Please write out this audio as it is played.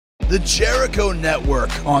The Jericho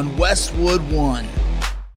Network on Westwood One.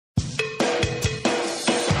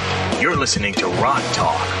 You're listening to Rock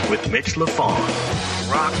Talk with Mitch LaFon.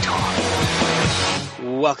 Rock Talk.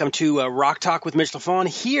 Welcome to Rock Talk with Mitch LaFon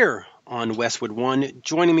here on Westwood One.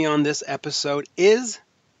 Joining me on this episode is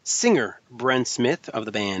singer Brent Smith of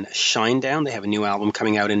the band Shinedown. They have a new album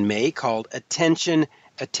coming out in May called Attention,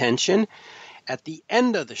 Attention. At the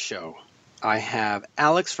end of the show, I have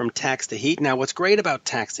Alex from Tax the Heat. Now, what's great about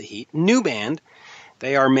Tax the Heat, new band,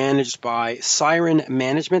 they are managed by Siren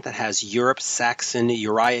Management that has Europe, Saxon,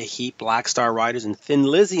 Uriah Heep, Black Star Riders, and Thin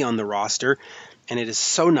Lizzy on the roster. And it is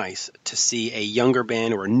so nice to see a younger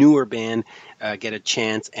band or a newer band get a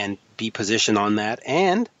chance and be positioned on that.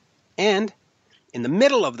 And in the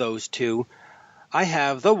middle of those two, I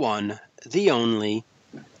have the one, the only,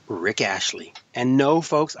 Rick Ashley. And no,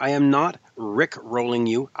 folks, I am not Rick rolling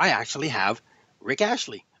you. I actually have Rick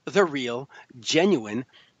Ashley, the real, genuine,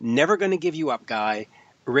 never going to give you up guy,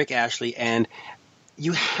 Rick Ashley. And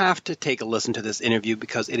you have to take a listen to this interview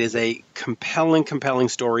because it is a compelling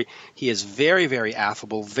story. He is very, very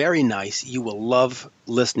affable, very nice. You will love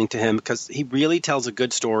listening to him because he really tells a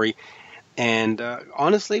good story. And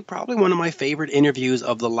honestly, probably one of my favorite interviews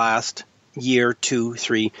of the last year, 2,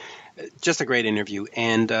 3. Just a great interview.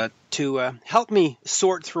 And to help me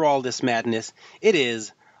sort through all this madness, it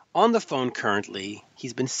is on the phone currently.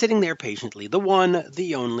 He's been sitting there patiently. The one,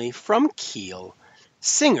 the only, from Kiel,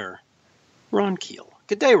 singer Ron Keel.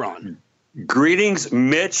 Good day, Ron. Greetings,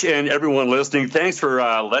 Mitch, and everyone listening. Thanks for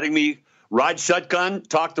letting me ride shotgun,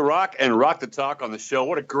 talk the rock, and rock the talk on the show.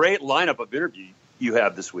 What a great lineup of interviews you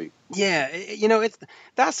have this week. Yeah,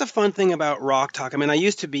 that's the fun thing about Rock Talk. I mean, I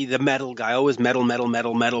used to be the metal guy, always metal,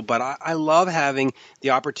 but I love having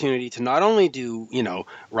the opportunity to not only do,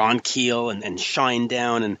 Ron Keel and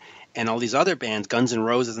Shinedown and all these other bands, Guns N'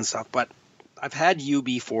 Roses and stuff, but I've had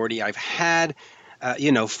UB40, I've had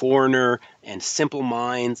Foreigner and Simple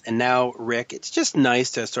Minds, and now Rick. It's just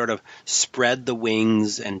nice to sort of spread the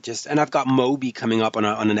wings and I've got Moby coming up on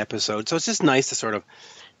an episode, so it's just nice to sort of,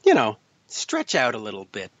 stretch out a little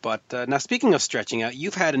bit. But now, speaking of stretching out,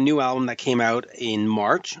 you've had a new album that came out in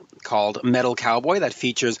March called Metal Cowboy that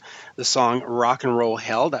features the song Rock and Roll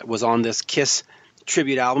Hell that was on this Kiss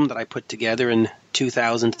tribute album that I put together in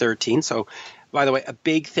 2013. So, by the way, a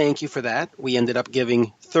big thank you for that. We ended up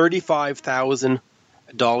giving $35,000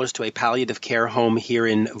 to a palliative care home here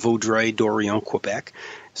in Vaudreuil-Dorion, Quebec.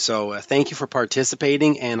 So thank you for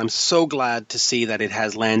participating, and I'm so glad to see that it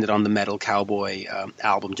has landed on the Metal Cowboy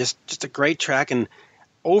album. Just a great track and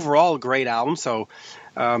overall a great album. So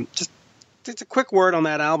just a quick word on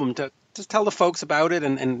that album to just tell the folks about it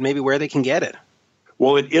and maybe where they can get it.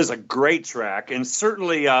 Well, it is a great track and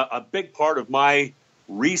certainly a big part of my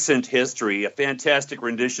recent history, a fantastic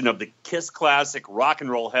rendition of the Kiss classic Rock and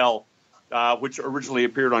Roll Hell, which originally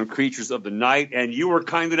appeared on Creatures of the Night. And you were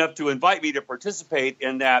kind enough to invite me to participate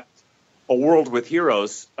in that A World with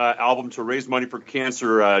Heroes album to raise money for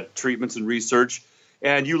cancer treatments and research.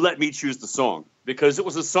 And you let me choose the song because it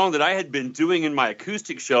was a song that I had been doing in my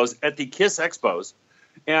acoustic shows at the Kiss Expos.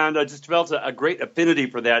 And I just felt a great affinity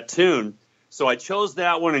for that tune. So I chose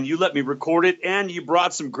that one, and you let me record it, and you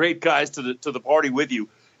brought some great guys to the party with you.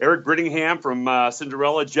 Eric Brittingham from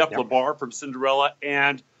Cinderella, Jeff LaBar from Cinderella,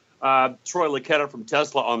 and Troy Luccketta from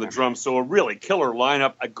Tesla on the drums. So a really killer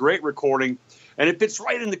lineup, a great recording, and it fits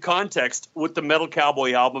right in the context with the Metal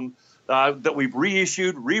Cowboy album that we've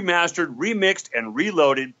reissued, remastered, remixed, and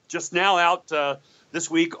reloaded. Just now out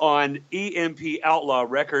this week on EMP Outlaw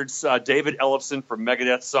Records. David Ellefson from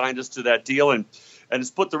Megadeth signed us to that deal, and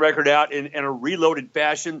has put the record out in a reloaded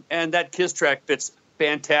fashion. And that Kiss track fits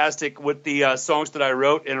fantastic with the songs that I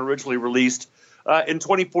wrote and originally released in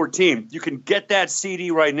 2014. You can get that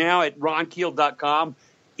CD right now at ronkeel.com,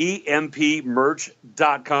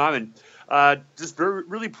 empmerch.com. And just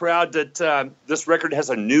really proud that this record has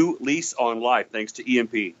a new lease on life thanks to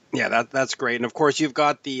EMP. Yeah, that's great. And, of course, you've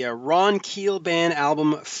got the Ron Keel Band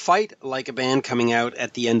album Fight Like a Band coming out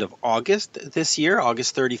at the end of August this year,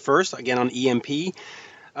 August 31st, again on EMP.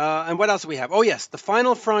 And what else do we have? Oh, yes, The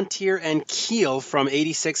Final Frontier and Keel from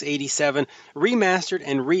 86, 87, remastered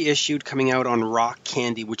and reissued coming out on Rock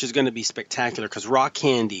Candy, which is going to be spectacular because Rock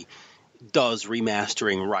Candy does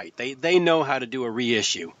remastering right. They know how to do a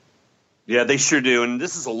reissue. Yeah, they sure do. And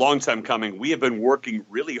this is a long time coming. We have been working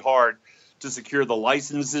really hard to secure the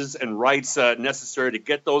licenses and rights necessary to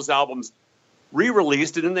get those albums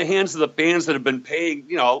re-released and in the hands of the fans that have been paying,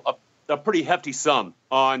 a pretty hefty sum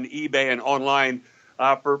on eBay and online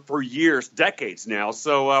for years, decades now.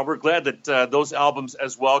 So we're glad that those albums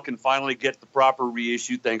as well can finally get the proper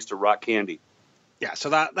reissue thanks to Rock Candy. Yeah,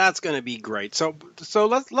 so that's going to be great. So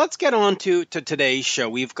let's get on to today's show.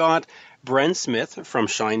 We've got Brent Smith from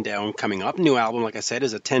Shinedown coming up. New album, like I said,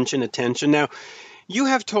 is Attention, Attention. Now, you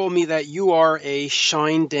have told me that you are a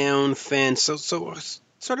Shinedown fan. So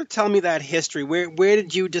sort of tell me that history. Where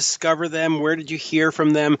did you discover them? Where did you hear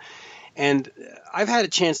from them? And I've had a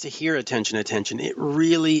chance to hear Attention, Attention. It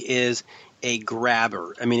really is a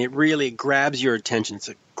grabber. I mean, it really grabs your attention. It's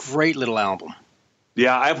a great little album.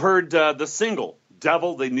 Yeah, I've heard the single,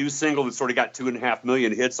 Devil, the new single that sort of got 2.5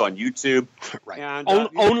 million hits on YouTube. Right. And,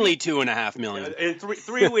 only 2.5 million. In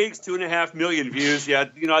 3 weeks, 2.5 million views. Yeah,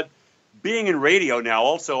 being in radio now,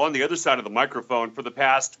 also on the other side of the microphone for the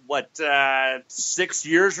past, 6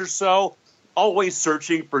 years or so, always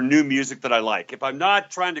searching for new music that I like. If I'm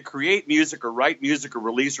not trying to create music or write music or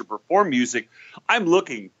release or perform music, I'm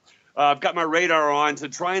looking. I've got my radar on to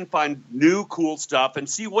try and find new cool stuff and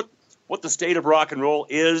see what the state of rock and roll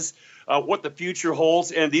is, what the future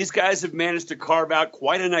holds. And these guys have managed to carve out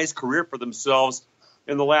quite a nice career for themselves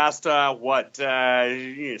in the last,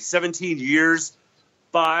 17 years.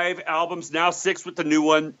 5 albums, now 6 with the new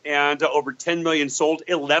one, and over 10 million sold,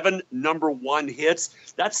 11 #1 hits.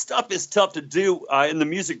 That stuff is tough to do in the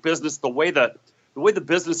music business. The way the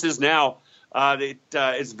business is now,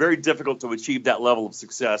 it's very difficult to achieve that level of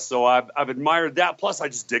success. So I've admired that. Plus, I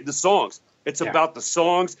just dig the songs. It's about the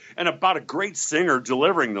songs and about a great singer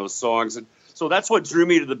delivering those songs. And so that's what drew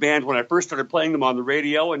me to the band when I first started playing them on the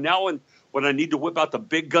radio. And now when I need to whip out the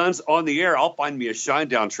big guns on the air, I'll find me a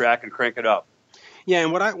Shinedown track and crank it up. Yeah,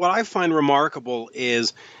 and what I find remarkable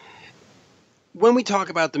is when we talk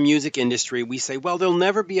about the music industry, we say, well, there'll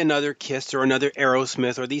never be another Kiss or another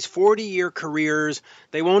Aerosmith, or these 40-year careers,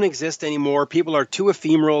 they won't exist anymore. People are too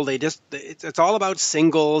ephemeral. It's all about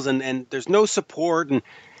singles, and there's no support. And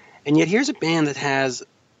yet here's a band that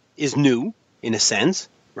is new in a sense,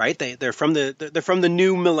 right? They're from the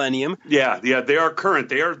new millennium. Yeah, they are current.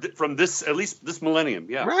 They are from at least this millennium.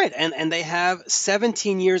 Yeah, right. And they have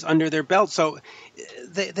 17 years under their belt, so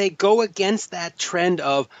they go against that trend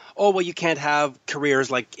of, oh, well, you can't have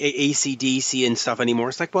careers like AC/DC and stuff anymore.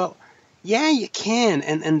 It's like, well, yeah, you can.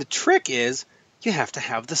 And the trick is you have to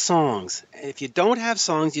have the songs. If you don't have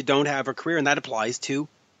songs, you don't have a career, and that applies to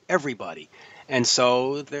everybody. And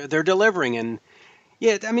so they're delivering. And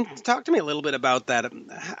yeah, I mean, talk to me a little bit about that.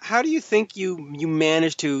 How do you think you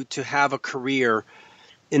manage to have a career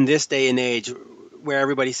in this day and age where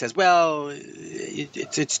everybody says, well,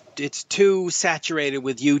 it's too saturated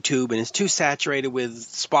with YouTube and it's too saturated with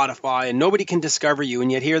Spotify and nobody can discover you, and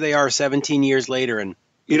yet here they are 17 years later. And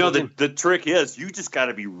the trick is you just got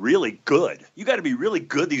to be really good. You got to be really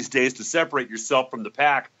good these days to separate yourself from the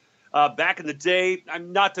pack. Back in the day,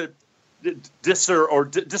 I'm not to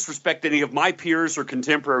disrespect any of my peers or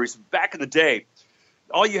contemporaries. Back in the day,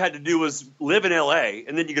 all you had to do was live in L.A.,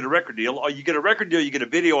 and then you get a record deal. You get a record deal, you get a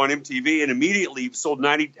video on MTV, and immediately you've sold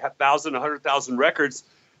 90,000, 100,000 records.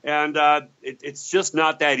 And it's just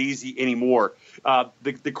not that easy anymore.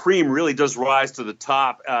 The cream really does rise to the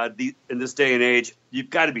top in this day and age.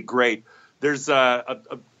 You've got to be great. There's, I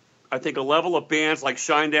think, a level of bands like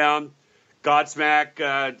Shinedown, Godsmack,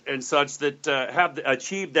 and such that have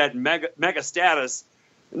achieved that mega status.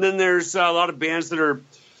 And then there's a lot of bands that are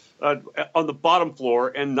on the bottom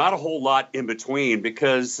floor and not a whole lot in between,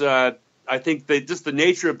 because I think that just the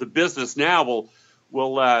nature of the business now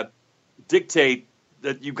will dictate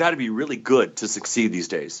that you've got to be really good to succeed these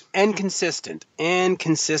days. And consistent.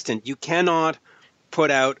 You cannot put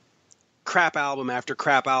out crap album after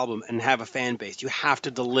crap album and have a fan base. You have to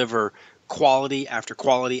deliver quality after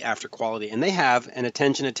quality after quality, and they have. And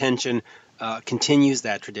Attention continues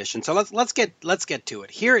that tradition. So let's get to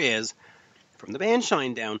it. Here is, from the band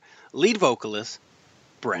Shinedown, lead vocalist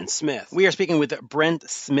Brent Smith. We are speaking with Brent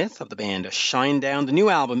Smith of the band Shinedown. The new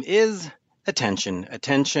album is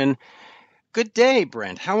Attention. Good day,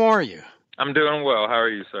 Brent. How are you? I'm doing well. How are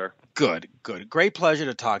you, sir? Good. Great pleasure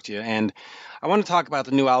to talk to you. And I want to talk about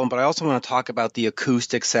the new album, but I also want to talk about the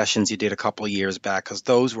acoustic sessions you did a couple of years back, because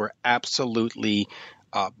those were absolutely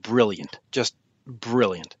brilliant. Just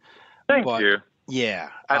brilliant. Thank you. Yeah.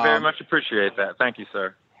 I very much appreciate that. Thank you,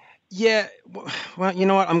 sir. Yeah. Well, you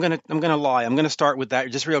know what? I'm gonna lie. I'm gonna start with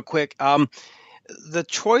that just real quick. The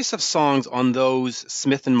choice of songs on those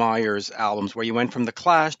Smith & Myers albums, where you went from The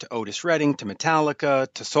Clash to Otis Redding to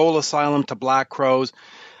Metallica to Soul Asylum to Black Crowes,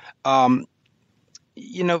 what's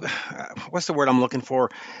the word I'm looking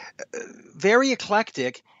for? Very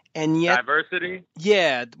eclectic, and yet diversity.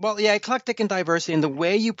 Yeah, well, yeah, eclectic and diversity, and the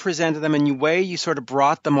way you presented them and the way you sort of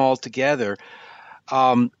brought them all together.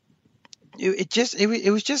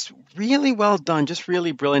 it was just really well done, just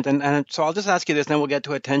really brilliant. And so I'll just ask you this, and then we'll get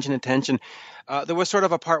to attention. There was sort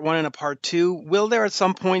of a part one and a part two. Will there at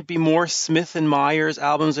some point be more Smith and Myers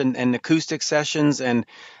albums and acoustic sessions? And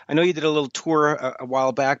I know you did a little tour a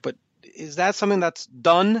while back, but is that something that's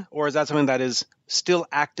done, or is that something that is still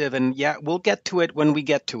active? And yeah, we'll get to it when we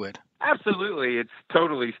get to it. Absolutely. It's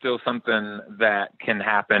totally still something that can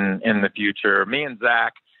happen in the future. Me and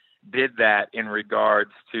Zach did that in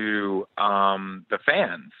regards to the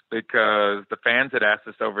fans, because the fans had asked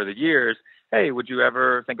us over the years, hey, would you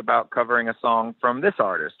ever think about covering a song from this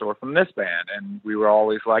artist or from this band? And we were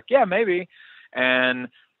always like, yeah, maybe. And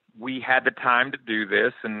we had the time to do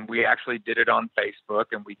this, and we actually did it on Facebook,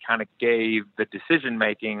 and we kind of gave the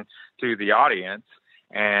decision-making to the audience.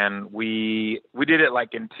 And we did it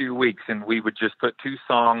like in 2 weeks, and we would just put two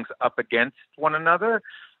songs up against one another.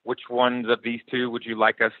 Which ones of these two would you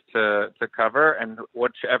like us to cover? And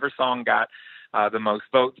whichever song got the most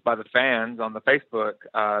votes by the fans on the Facebook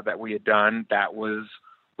that we had done, that was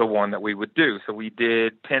the one that we would do. So we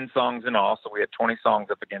did 10 songs in all, so we had 20 songs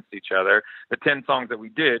up against each other. The 10 songs that we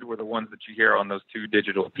did were the ones that you hear on those two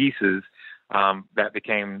digital pieces that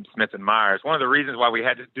became Smith and Myers. One of the reasons why we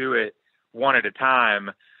had to do it one at a time,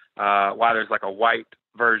 why there's like a white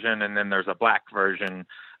version and then there's a black version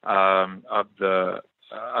of the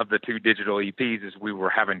two digital EPs, is we were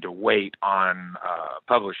having to wait on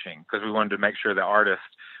publishing, because we wanted to make sure the artists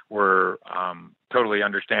were totally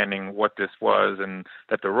understanding what this was and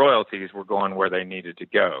that the royalties were going where they needed to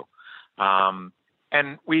go.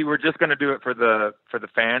 And we were just going to do it for the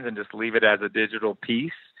fans and just leave it as a digital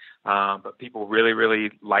piece. But people really,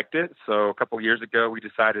 really liked it. So a couple of years ago, we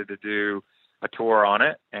decided to do a tour on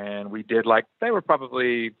it, and we did they were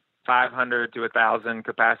probably 500 to 1,000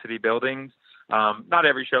 capacity buildings. Not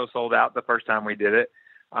every show sold out the first time we did it,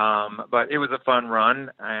 but it was a fun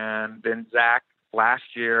run. And then Zach, last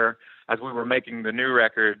year, as we were making the new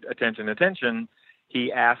record, Attention,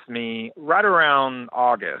 he asked me right around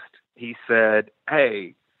August, he said,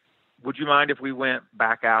 hey, would you mind if we went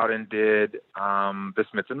back out and did the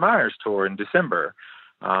Smith and Myers tour in December?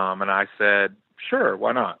 And I said, sure,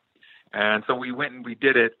 why not? And so we went and we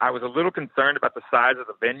did it. I was a little concerned about the size of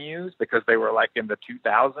the venues, because they were like in the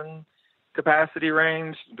 2,000 capacity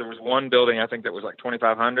range. There was one building, I think, that was like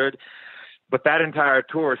 2,500, but that entire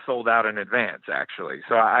tour sold out in advance, actually.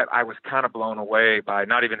 So I was kind of blown away by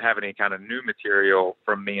not even having any kind of new material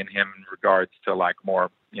from me and him in regards to like more,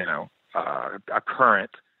 a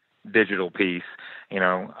current digital piece.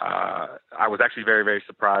 I was actually very, very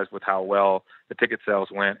surprised with how well the ticket sales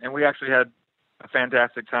went, and we actually had a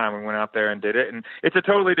fantastic time. We went out there and did it, and it's a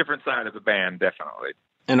totally different side of the band, definitely.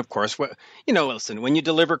 And of course, listen, when you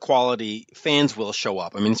deliver quality, fans will show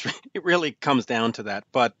up. I mean, it really comes down to that.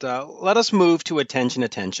 But let us move to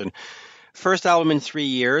Attention. First album in 3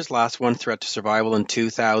 years, last one, Threat to Survival, in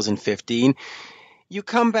 2015. You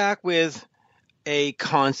come back with a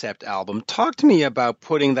concept album. Talk to me about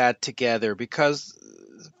putting that together, because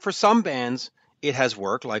for some bands, it has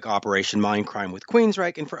worked, like Operation Mindcrime with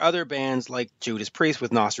Queensryche, and for other bands like Judas Priest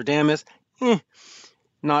with Nostradamus,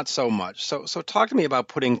 not so much. So talk to me about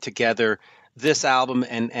putting together this album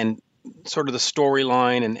and sort of the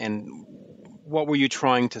storyline and what were you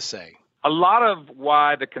trying to say? A lot of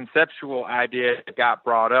why the conceptual idea got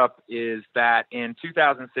brought up is that in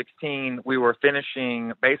 2016, we were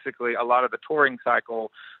finishing basically a lot of the touring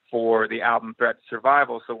cycle for the album Threat to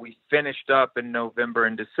Survival. So we finished up in November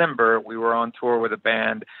and December. We were on tour with a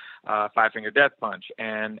band, Five Finger Death Punch.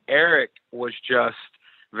 And Eric was just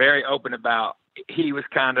very open about, he was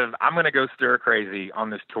kind of, I'm going to go stir crazy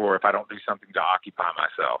on this tour if I don't do something to occupy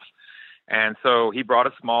myself. And so he brought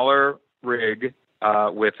a smaller rig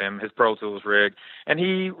with him, his Pro Tools rig, and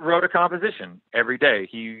he wrote a composition every day.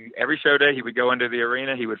 Every show day, he would go into the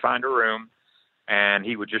arena, he would find a room, and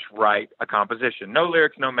he would just write a composition. No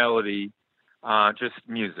lyrics, no melody, just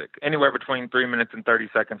music. Anywhere between 3 minutes and 30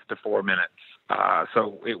 seconds to 4 minutes.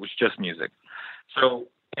 So it was just music. So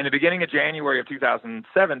in the beginning of January of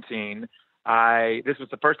 2017, this was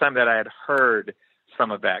the first time that I had heard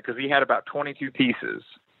some of that, because he had about 22 pieces.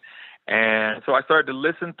 And so I started to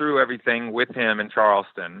listen through everything with him in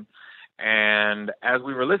Charleston. And as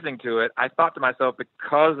we were listening to it, I thought to myself,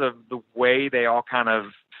 because of the way they all kind of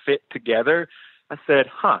fit together, I said,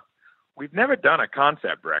 we've never done a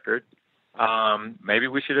concept record. Maybe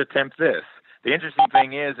we should attempt this. The interesting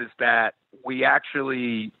thing is that we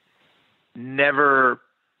actually never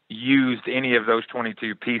used any of those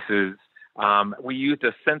 22 pieces. We used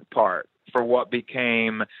a synth part for what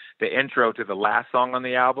became the intro to the last song on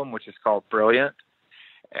the album, which is called Brilliant.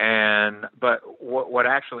 But what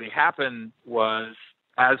actually happened was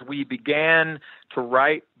as we began to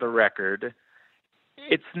write the record,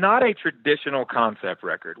 it's not a traditional concept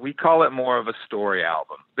record. We call it more of a story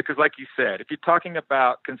album because, like you said, if you're talking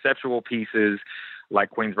about conceptual pieces like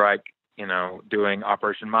Queensryche, doing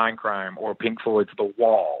Operation Mindcrime, or Pink Floyd's The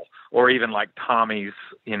Wall, or even like Tommy's,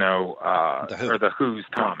 or The Who's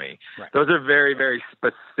Tommy. Right. Those are very, very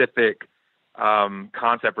specific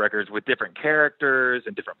concept records with different characters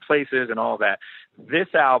and different places and all that.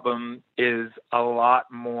 This album is a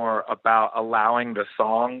lot more about allowing the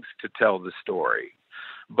songs to tell the story.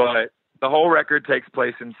 But the whole record takes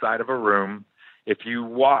place inside of a room. If you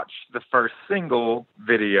watch the first single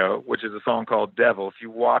video, which is a song called Devil, if you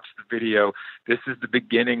watch the video, this is the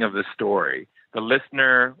beginning of the story. The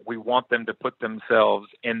listener, we want them to put themselves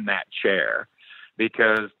in that chair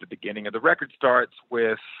because the beginning of the record starts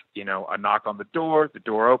with, a knock on the door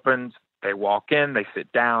opens, they walk in, they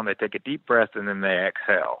sit down, they take a deep breath, and then they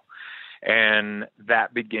exhale. And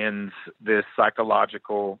that begins this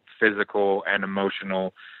psychological, physical, and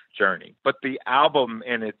emotional journey. But the album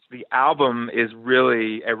is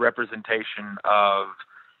really a representation of,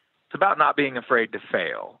 it's about not being afraid to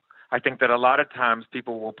fail. I think that a lot of times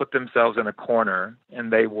people will put themselves in a corner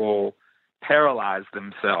and they will paralyze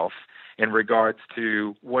themselves in regards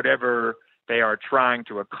to whatever they are trying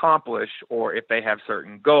to accomplish, or if they have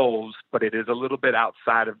certain goals, but it is a little bit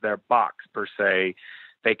outside of their box per se.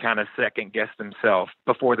 They kind of second guess themselves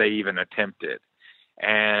before they even attempt it.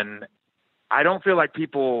 And I don't feel like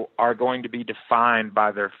people are going to be defined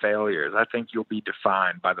by their failures. I think you'll be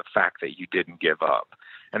defined by the fact that you didn't give up.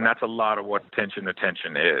 And that's a lot of what attention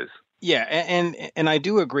is. Yeah, and I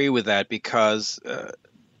do agree with that because,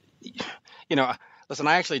 listen,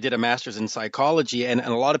 I actually did a master's in psychology, and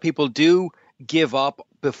a lot of people do give up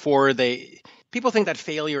before people think that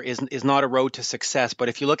failure is not a road to success. But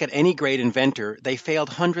if you look at any great inventor, they failed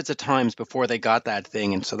hundreds of times before they got that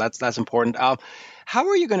thing. And so that's important. How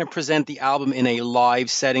are you going to present the album in a live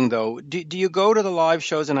setting, though? Do you go to the live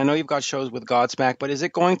shows? And I know you've got shows with Godsmack, but is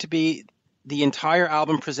it going to be the entire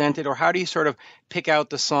album presented, or how do you sort of pick out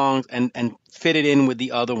the songs and fit it in with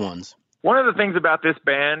the other ones? One of the things about this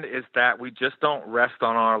band is that we just don't rest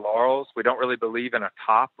on our laurels. We don't really believe in a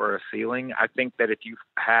top or a ceiling. I think that if you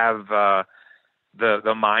have the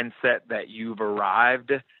mindset that you've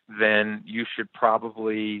arrived, then you should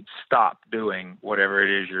probably stop doing whatever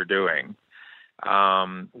it is you're doing.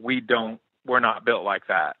 We're not built like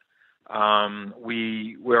that.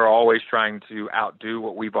 We're always trying to outdo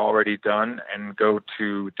what we've already done and go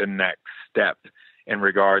to the next step in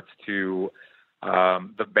regards to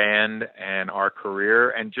the band and our career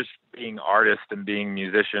and just being artists and being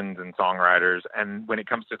musicians and songwriters. And when it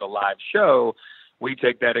comes to the live show, we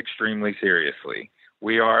take that extremely seriously.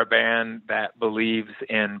 We are a band that believes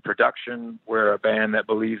in production. We're a band that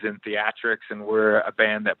believes in theatrics, and we're a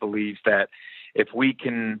band that believes that if we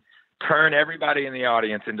can turn everybody in the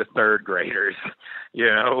audience into third graders,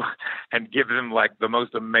 and give them like the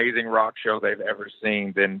most amazing rock show they've ever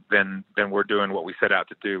seen, then we're doing what we set out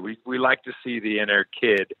to do. We like to see the inner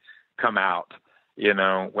kid come out,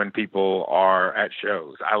 when people are at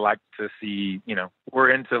shows. I like to see, we're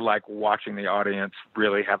into like watching the audience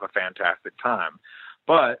really have a fantastic time.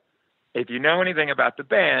 But if you know anything about the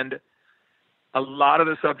band, a lot of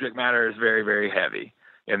the subject matter is very, very heavy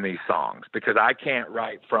in these songs because I can't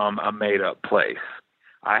write from a made-up place.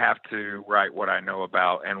 I have to write what I know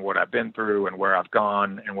about and what I've been through and where I've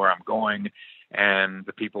gone and where I'm going and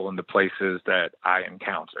the people and the places that I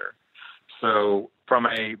encounter. So from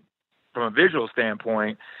a visual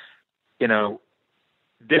standpoint,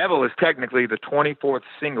 Devil is technically the 24th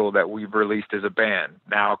single that we've released as a band,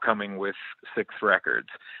 now coming with 6 records.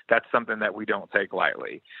 That's something that we don't take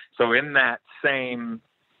lightly. So in that same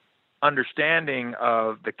understanding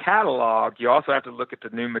of the catalog, you also have to look at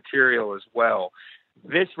the new material as well.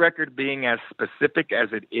 This record being as specific as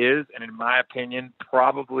it is, and in my opinion,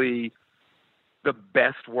 probably the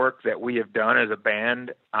best work that we have done as a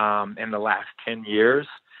band in the last 10 years,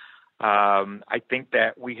 I think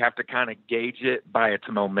that we have to kind of gauge it by its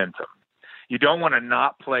momentum. You don't want to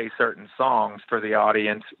not play certain songs for the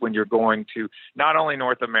audience when you're going to not only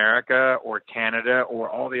North America or Canada or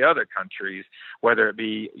all the other countries, whether it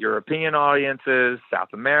be European audiences, South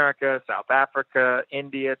America, South Africa,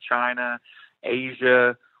 India, China,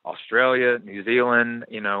 Asia, Australia, New Zealand.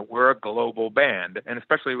 We're a global band, and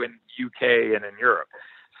especially in UK and in Europe.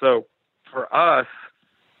 So for us,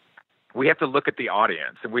 we have to look at the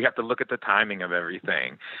audience and we have to look at the timing of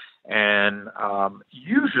everything. And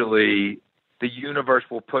usually the universe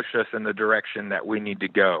will push us in the direction that we need to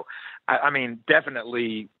go. I mean,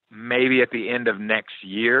 definitely maybe at the end of next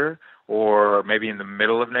year, or maybe in the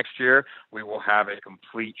middle of next year, we will have a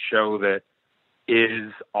complete show that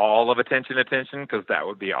is all of attention, because that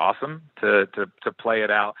would be awesome to play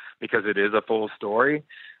it out, because it is a full story.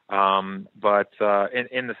 But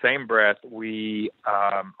in the same breath, we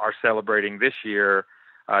are celebrating this year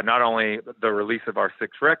not only the release of our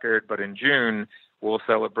 6th record, but in June we'll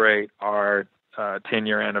celebrate our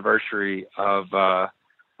 10-year anniversary of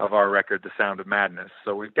our record, The Sound of Madness.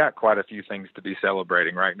 So we've got quite a few things to be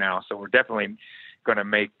celebrating right now. So we're definitely going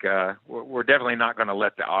to we're definitely not going to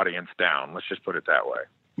let the audience down. Let's just put it that way.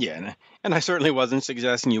 Yeah, and I certainly wasn't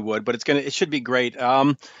suggesting you would, but it should be great.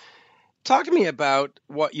 Talk to me about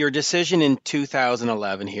what your decision in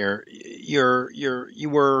 2011 here. You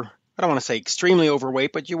were, I don't want to say extremely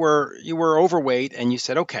overweight, but you were overweight, and you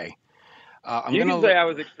said, okay, you can say I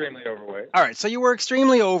was extremely overweight. All right, so you were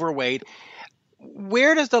extremely overweight.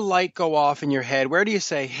 Where does the light go off in your head? Where do you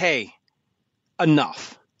say, hey,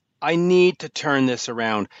 enough? I need to turn this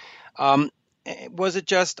around. Was it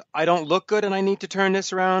just I don't look good and I need to turn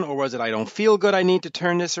this around? Or was it I don't feel good, I need to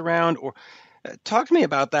turn this around? Or talk to me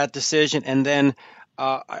about that decision. And then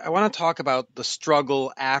I want to talk about the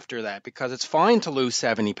struggle after that, because it's fine to lose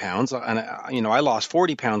 70 pounds. And, I lost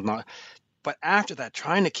 40 pounds. But after that,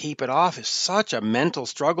 trying to keep it off is such a mental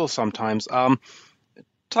struggle sometimes.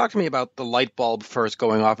 Talk to me about the light bulb first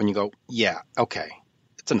going off and you go, yeah, okay,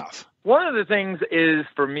 it's enough. One of the things is,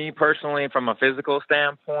 for me personally, from a physical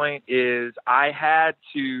standpoint, is I had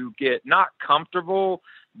to get not comfortable,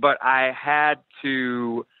 but I had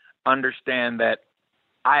to understand that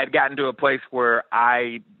I had gotten to a place where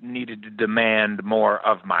I needed to demand more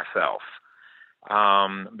of myself,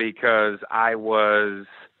 because I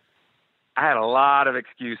had a lot of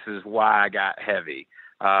excuses why I got heavy.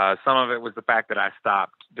 Some of it was the fact that I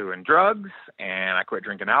stopped doing drugs and I quit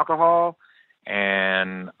drinking alcohol.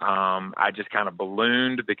 And I just kind of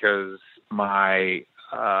ballooned because my,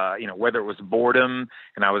 whether it was boredom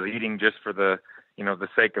and I was eating just for the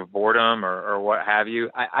sake of boredom or what have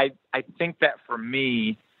you. I think that for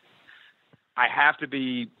me, I have to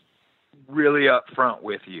be really upfront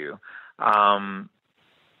with you. I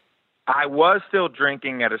was still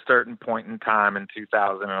drinking at a certain point in time in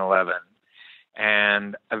 2011,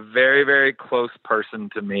 and a very, very close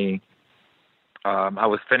person to me, I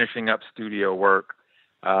was finishing up studio work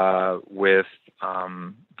with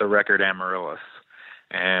the record Amaryllis,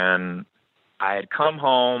 and I had come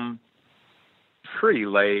home pretty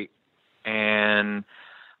late, and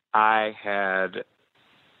I had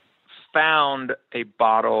found a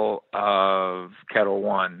bottle of Kettle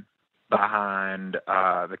One behind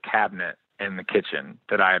the cabinet in the kitchen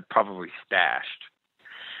that I had probably stashed.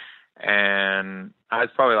 And I was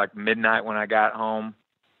probably like midnight when I got home.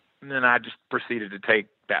 And then I just proceeded to take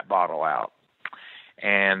that bottle out.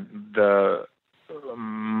 And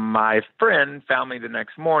my friend found me the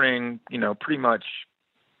next morning, pretty much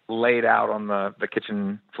laid out on the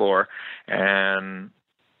kitchen floor. And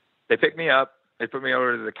they picked me up. They put me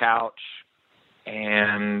over to the couch.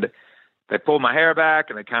 And they pulled my hair back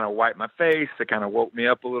and they kind of wiped my face. They kind of woke me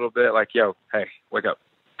up a little bit, like, yo, hey, wake up.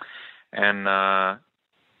 And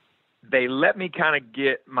they let me kind of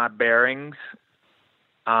get my bearings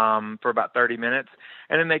for about 30 minutes.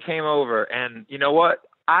 And then they came over, and you know what?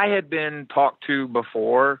 I had been talked to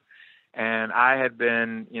before, and I had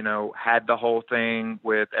been, had the whole thing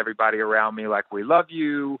with everybody around me. Like, we love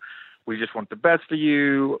you. We just want the best for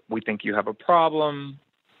you. We think you have a problem.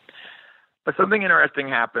 But something interesting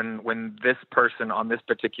happened when this person on this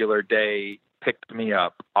particular day picked me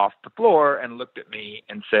up off the floor and looked at me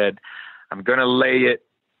and said, I'm going to lay it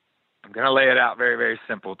out very, very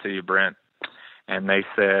simple to you, Brent. And they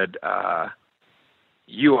said,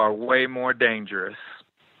 you are way more dangerous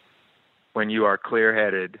when you are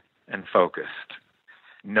clear-headed and focused.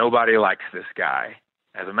 Nobody likes this guy.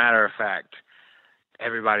 As a matter of fact,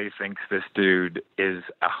 everybody thinks this dude is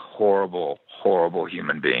a horrible, horrible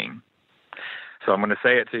human being. So I'm going to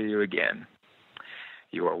say it to you again.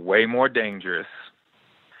 You are way more dangerous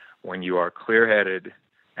when you are clear-headed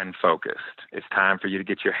and focused. It's time for you to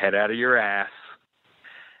get your head out of your ass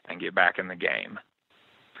and get back in the game.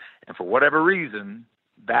 And for whatever reason,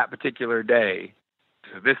 that particular day,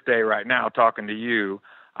 to this day right now, talking to you,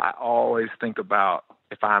 I always think about,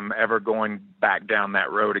 if I'm ever going back down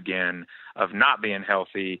that road again of not being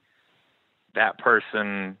healthy, that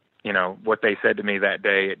person, what they said to me that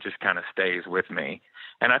day, it just kind of stays with me.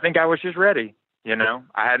 And I think I was just ready. I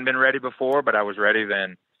hadn't been ready before, but I was ready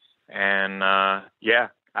then. And I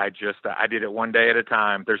did it one day at a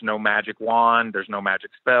time. There's no magic wand. There's no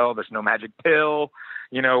magic spell. There's no magic pill,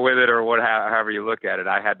 with it, or however you look at it.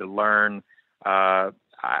 I had to learn. I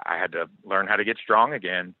had to learn how to get strong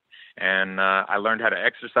again. And I learned how to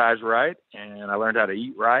exercise right, and I learned how to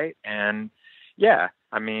eat right. And yeah,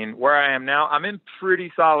 I mean, where I am now, I'm in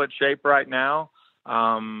pretty solid shape right now.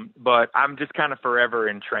 But I'm just kind of forever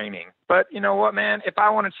in training. But you know what, man? If I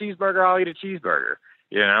want a cheeseburger, I'll eat a cheeseburger.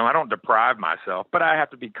 You know, I don't deprive myself, but I have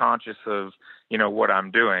to be conscious of, you know, what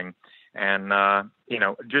I'm doing and, you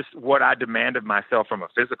know, just what I demand of myself from a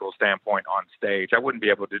physical standpoint on stage. I wouldn't be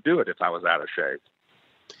able to do it if I was out of shape.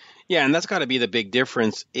 Yeah, and that's got to be the big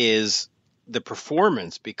difference is the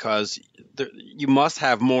performance, because you must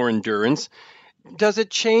have more endurance. Does it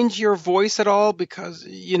change your voice at all? Because,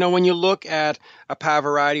 you know, when you look at a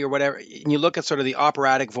Pavarotti or whatever, and you look at sort of the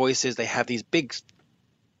operatic voices, they have these big,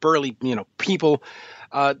 burly, you know, people.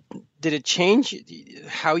 Did it change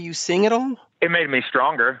how you sing at all? It made me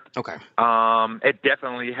stronger. Okay. It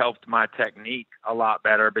definitely helped my technique a lot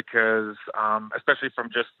better because, especially from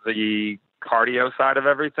just the cardio side of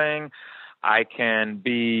everything, I can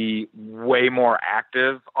be way more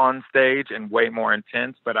active on stage and way more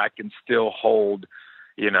intense, but I can still hold,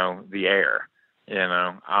 you know, the air, you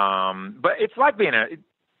know. But it's like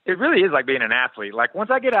it really is like being an athlete. Like once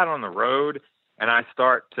I get out on the road and I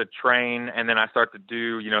start to train and then I start to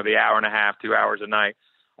do, you know, the hour and a half, 2 hours a night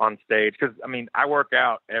on stage. Cause I mean, I work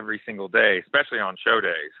out every single day, especially on show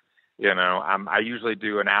days. You know, I usually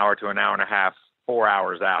do an hour to an hour and a half, 4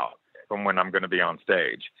 hours out from when I'm going to be on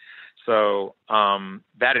stage. So,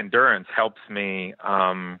 that endurance helps me,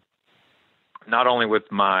 not only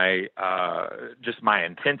with my, just my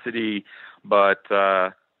intensity, but,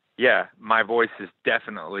 yeah, my voice is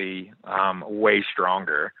definitely, way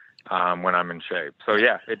stronger, when I'm in shape. So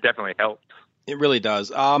yeah, it definitely helps. It really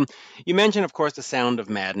does. You mentioned, of course, The Sound of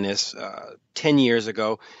Madness, 10 years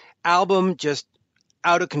ago. Album just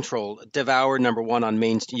out of control. Devoured #1 on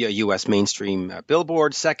U.S. mainstream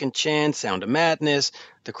Billboard. Second Chance, Sound of Madness,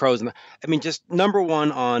 The Crows. I mean, just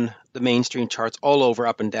 #1 on the mainstream charts all over,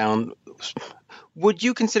 up and down. Would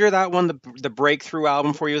you consider that one the breakthrough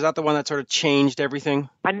album for you? Is that the one that sort of changed everything?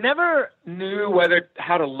 I never knew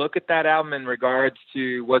how to look at that album in regards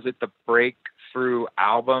to, was it the breakthrough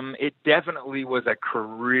album? It definitely was a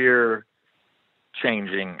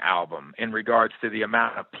career-changing album in regards to the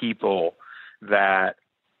amount of people that,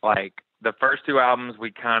 like, the first two albums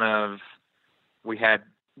we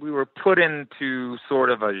were put into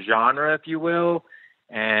sort of a genre, if you will,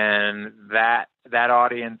 and that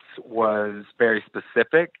audience was very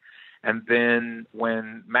specific. And then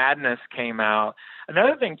when Madness came out,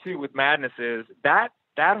 another thing too with Madness is that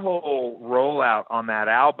whole rollout on that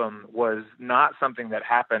album was not something that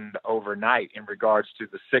happened overnight in regards to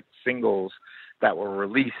the 6 singles that were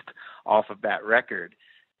released off of that record.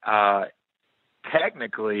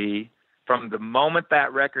 Technically, from the moment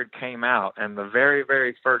that record came out and the very,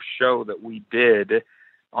 very first show that we did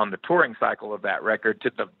on the touring cycle of that record to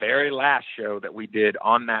the very last show that we did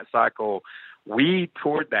on that cycle, we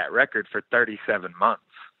toured that record for 37 months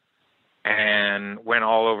and went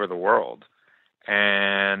all over the world.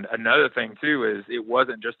 And another thing too is it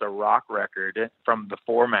wasn't just a rock record from the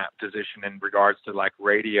format position in regards to like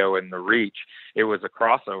radio and the reach. It was a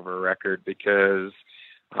crossover record because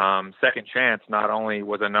Second Chance not only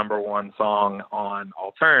was a #1 song on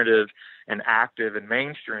alternative and active and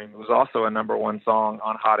mainstream, it was also a #1 song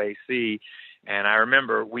on Hot AC. And I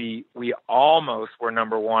remember we almost were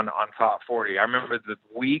 #1 on Top 40. I remember the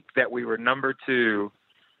week that we were #2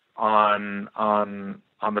 on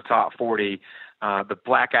the Top 40, the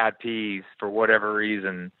Black Eyed Peas, for whatever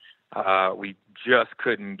reason, we just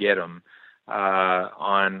couldn't get them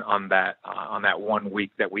on that 1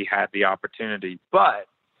 week that we had the opportunity. But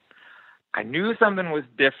I knew something was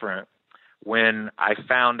different when I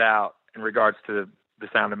found out in regards to the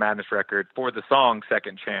Sound of Madness record for the song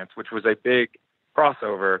Second Chance, which was a big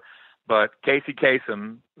crossover. But Casey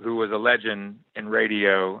Kasem, who was a legend in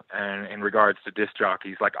radio and in regards to disc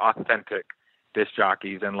jockeys, like authentic disc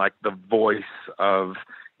jockeys and like the voice of,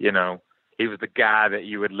 you know, he was the guy that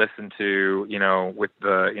you would listen to, you know, with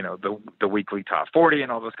the, you know, the weekly Top 40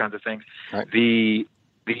 and all those kinds of things. Right.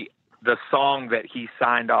 The song that he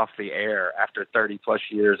signed off the air after 30 plus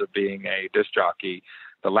years of being a disc jockey,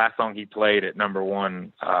 the last song he played at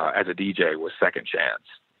 #1 as a DJ was Second Chance.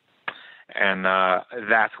 And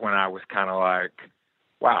that's when I was kind of like,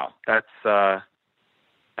 wow, that's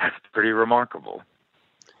pretty remarkable.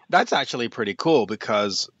 That's actually pretty cool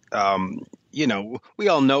because, you know, we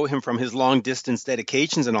all know him from his long distance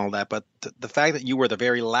dedications and all that, but the fact that you were the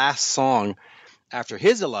very last song after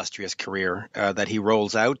his illustrious career that he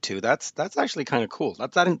rolls out to, that's actually kind of cool.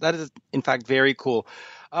 That is in fact very cool.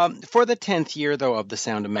 For the 10th year though of the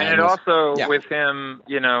Sound of Madness, and it also with him,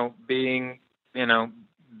 you know, being, you know,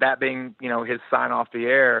 that being, his sign off the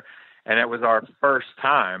air. And it was our first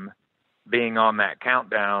time being on that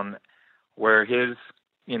countdown where his,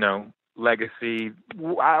 legacy,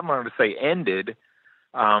 I'm going to say ended.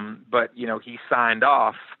 But, he signed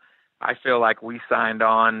off. I feel like we signed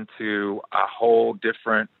on to a whole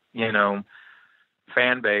different,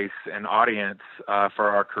 fan base and audience for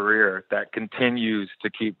our career that continues to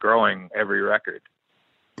keep growing every record.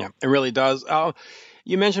 Yeah, it really does.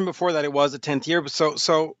 You mentioned before that it was the 10th year, but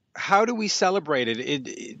so how do we celebrate it?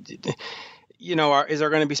 Is there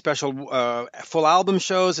going to be special full album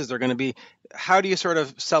shows? Is there going to be? How do you sort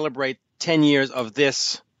of celebrate 10 years of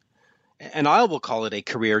this? And I will call it a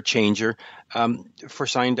career changer for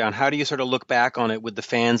Shinedown. How do you sort of look back on it with the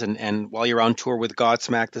fans and while you're on tour with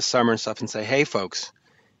Godsmack this summer and stuff and say, hey, folks,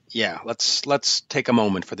 yeah, let's take a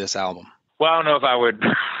moment for this album? Well, I don't know if I would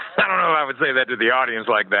say that to the audience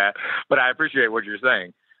like that, but I appreciate what you're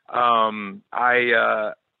saying.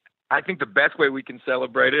 I think the best way we can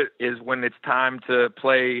celebrate it is when it's time to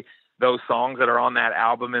play those songs that are on that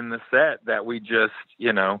album in the set that we just,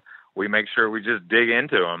 we make sure we just dig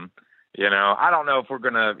into them. I don't know if we're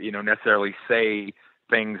going to, necessarily say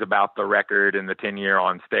things about the record and the 10-year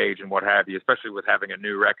on stage and what have you, especially with having a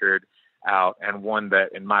new record out and one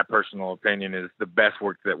that, in my personal opinion, is the best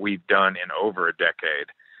work that we've done in over a decade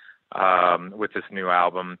with this new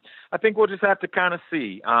album. I think we'll just have to kind of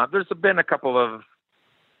see. There's been a couple of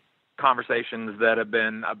conversations that have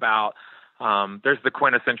been about, there's the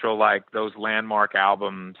quintessential, like those landmark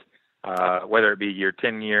albums, whether it be your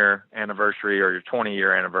 10-year anniversary or your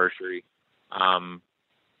 20-year anniversary,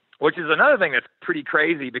 which is another thing that's pretty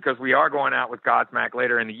crazy because we are going out with Godsmack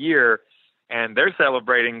later in the year, and they're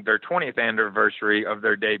celebrating their 20th anniversary of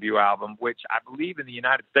their debut album, which I believe in the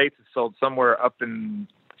United States has sold somewhere up in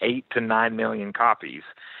 8 to 9 million copies.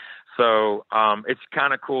 So it's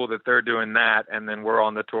kind of cool that they're doing that, and then we're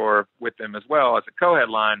on the tour with them as well as a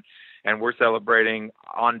co-headline. And we're celebrating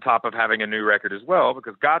on top of having a new record as well,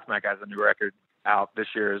 because Godsmack has a new record out this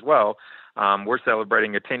year as well. We're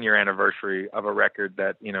celebrating a 10-year anniversary of a record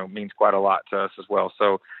that, means quite a lot to us as well.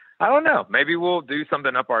 So I don't know, maybe we'll do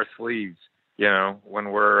something up our sleeves,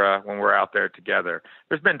 when we're out there together.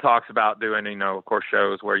 There's been talks about doing, of course,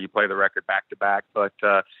 shows where you play the record back to back, but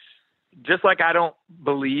just like I don't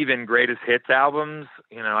believe in greatest hits albums,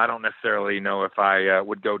 I don't necessarily know if I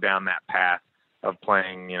would go down that path of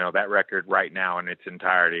playing, that record right now in its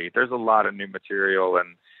entirety. There's a lot of new material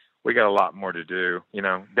and we got a lot more to do.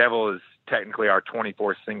 Devil is technically our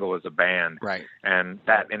 24th single as a band. Right. And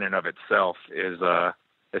that in and of itself is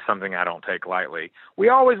something I don't take lightly. We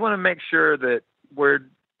always want to make sure that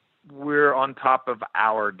we're on top of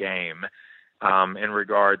our game in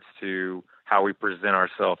regards to how we present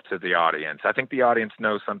ourselves to the audience. I think the audience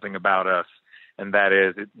knows something about us, and that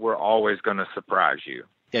is we're always going to surprise you.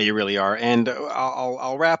 Yeah, you really are. And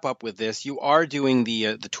I'll wrap up with this. You are doing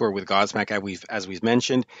the tour with Godsmack, as we've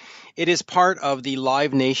mentioned. It is part of the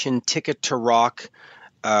Live Nation Ticket to Rock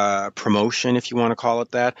promotion, if you want to call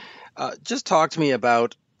it that. Just talk to me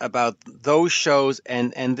about those shows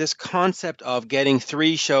and this concept of getting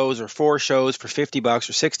 3 shows or 4 shows for $50 or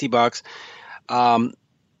 $60.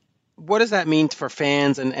 What does that mean for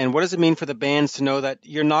fans, and what does it mean for the bands to know that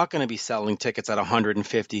you're not going to be selling tickets at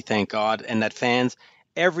 $150, thank God, and that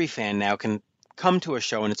every fan now can come to a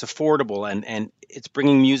show and it's affordable and it's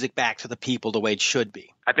bringing music back to the people the way it should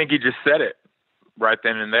be? I think you just said it right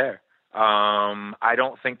then and there. I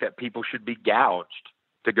don't think that people should be gouged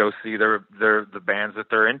to go see the bands that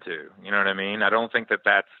they're into. You know what I mean? I don't think that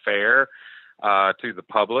that's fair to the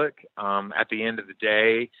public. At the end of the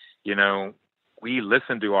day, we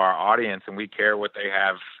listen to our audience and we care what they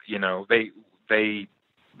have.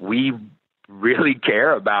 We really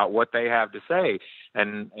care about what they have to say.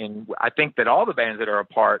 And I think that all the bands that are a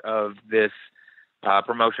part of this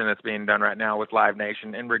promotion that's being done right now with Live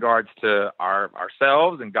Nation in regards to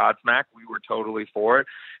ourselves and Godsmack, we were totally for it.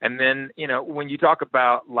 And then, when you talk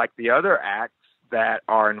about like the other acts that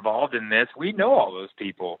are involved in this, we know all those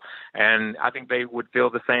people. And I think they would feel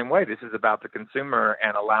the same way. This is about the consumer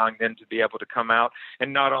and allowing them to be able to come out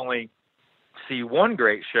and not only see one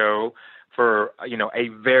great show for, a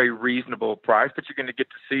very reasonable price, but you're going to get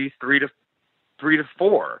to see three to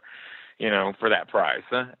four, for that price.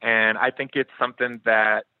 And I think it's something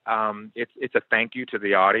that it's a thank you to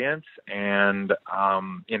the audience. And,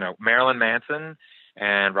 Marilyn Manson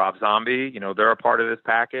and Rob Zombie, they're a part of this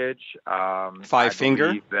package. Five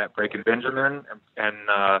Finger, that Breaking Benjamin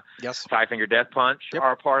and yes. Five Finger Death Punch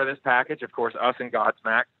are a part of this package. Of course, us and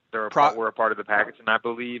Godsmack, we're a part of the package, and I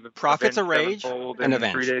believe Prophets of Rage and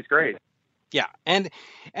Avenged. 3 Days Grace. Yeah, and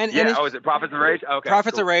is it Prophets of Rage? Okay,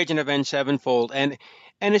 Prophets cool. of Rage and Avenged Sevenfold, and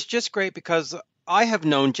And it's just great because I have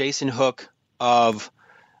known Jason Hook of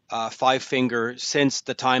Five Finger since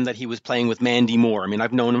the time that he was playing with Mandy Moore. I mean,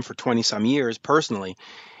 I've known him for 20-some years personally.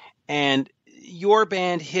 And your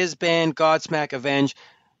band, his band, Godsmack Avenge,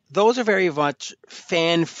 those are very much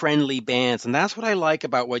fan-friendly bands. And that's what I like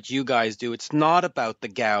about what you guys do. It's not about the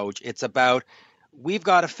gouge. It's about, we've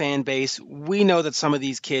got a fan base. We know that some of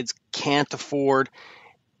these kids can't afford.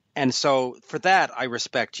 And so for that, I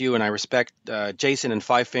respect you, and I respect Jason and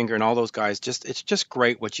Five Finger and all those guys. It's just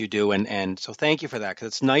great what you do, and so thank you for that, because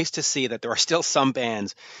it's nice to see that there are still some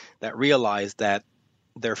bands that realize that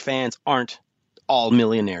their fans aren't all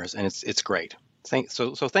millionaires, and it's great.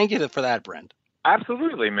 So thank you for that, Brent.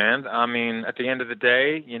 Absolutely, man. I mean, at the end of the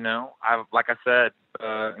day, like I said,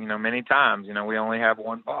 many times, we only have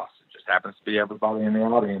one boss. It just happens to be everybody in the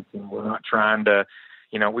audience, and we're not trying to.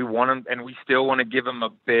 We want them, and we still want to give them a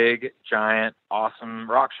big, giant,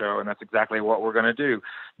 awesome rock show, and that's exactly what we're going to do.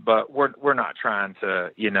 But we're not trying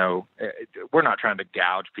to, we're not trying to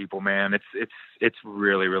gouge people, man. It's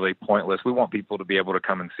really, really pointless. We want people to be able to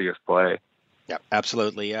come and see us play. Yeah,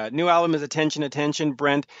 absolutely. New album is Attention, Attention,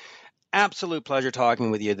 Brent. Absolute pleasure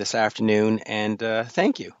talking with you this afternoon, and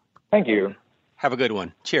thank you. Thank you. Have a good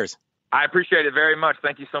one. Cheers. I appreciate it very much.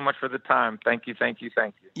 Thank you so much for the time. Thank you, thank you,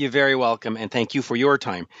 thank you. You're very welcome, and thank you for your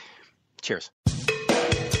time. Cheers.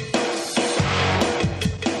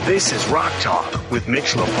 This is Rock Talk with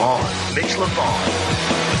Mitch LaFon. Mitch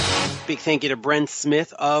LaFon. Big thank you to Brent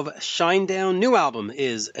Smith of Shinedown. New album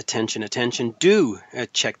is Attention, Attention. Do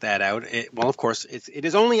check that out. Of course, it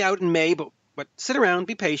is only out in May, but sit around,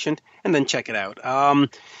 be patient, and then check it out.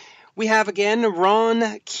 We have, again,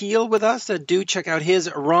 Ron Keel with us. Do check out his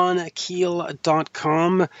ronkeel.com.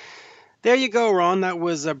 There you go, Ron. That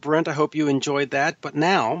was Brent. I hope you enjoyed that. But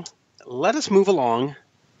now, let us move along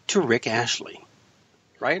to Rick Astley.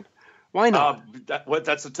 Right? Why not?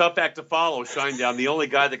 That's a tough act to follow, Shinedown. The only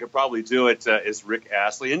guy that could probably do it is Rick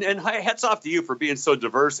Astley. And hats off to you for being so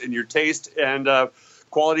diverse in your taste and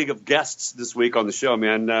quality of guests this week on the show,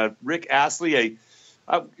 man. Rick Astley,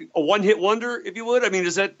 a one-hit wonder, if you would. I mean,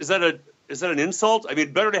 is that an insult? I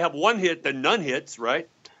mean, better to have one hit than none hits, right?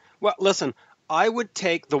 Well, listen, I would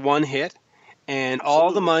take the one hit and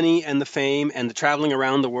all the money and the fame and the traveling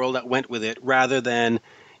around the world that went with it, rather than,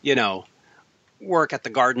 work at the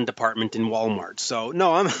garden department in Walmart. So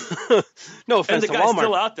no, I'm no offense to Walmart. And the guy's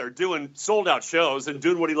still out there doing sold-out shows and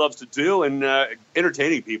doing what he loves to do and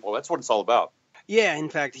entertaining people. That's what it's all about. Yeah, in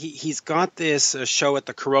fact, he's got this show at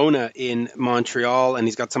the Corona in Montreal, and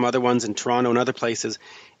he's got some other ones in Toronto and other places.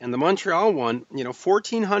 And the Montreal one,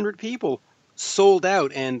 1,400 people sold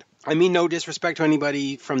out. And I mean, no disrespect to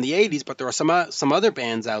anybody from the 80s, but there are some other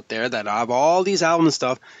bands out there that have all these albums and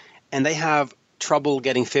stuff, and they have trouble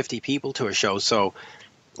getting 50 people to a show. So,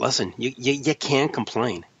 listen, you can't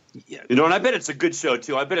complain. And I bet it's a good show,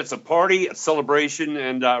 too. I bet it's a party, a celebration,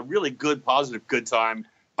 and a really good, positive, good time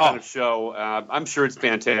kind of show. I'm sure it's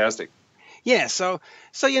fantastic. Yeah, so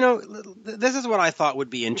this is what I thought would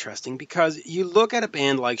be interesting, because you look at a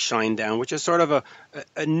band like Shinedown, which is sort of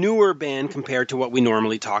a newer band compared to what we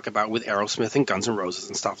normally talk about with Aerosmith and Guns N' Roses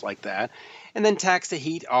and stuff like that. And then Tax the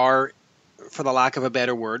Heat are, for the lack of a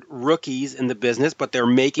better word, rookies in the business, but they're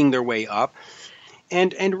making their way up.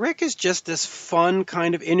 And Rick is just this fun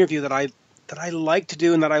kind of interview that I like to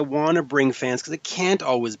do and that I want to bring fans, because it can't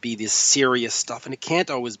always be this serious stuff, and it can't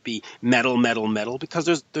always be metal,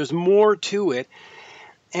 because there's more to it.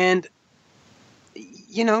 And,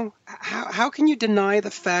 how can you deny the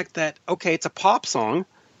fact that, okay, it's a pop song,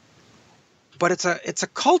 but it's a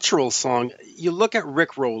cultural song. You look at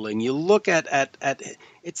Rick Rolling, you look at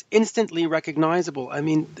it's instantly recognizable. I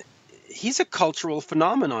mean, he's a cultural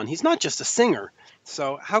phenomenon. He's not just a singer.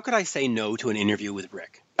 So how could I say no to an interview with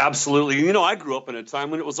Rick? Absolutely. I grew up in a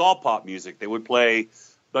time when it was all pop music. They would play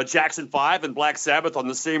the Jackson 5 and Black Sabbath on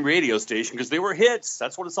the same radio station because they were hits.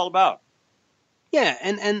 That's what it's all about. Yeah,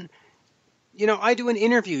 and I do an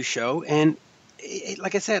interview show, and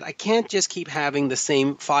like I said, I can't just keep having the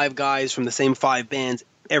same 5 guys from the same 5 bands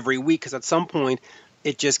every week, because at some point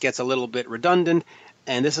it just gets a little bit redundant,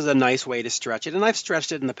 and this is a nice way to stretch it. And I've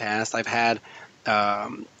stretched it in the past. I've had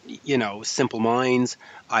Simple Minds,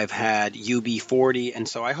 I've had UB40, and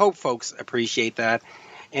so I hope folks appreciate that.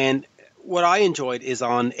 And what I enjoyed is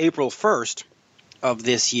on April 1st of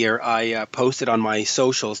this year, I posted on my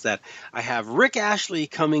socials that I have Rick Astley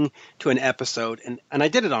coming to an episode, and I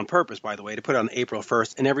did it on purpose, by the way, to put it on April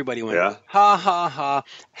 1st, and everybody went, ha, ha, ha,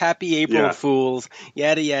 happy April Fools,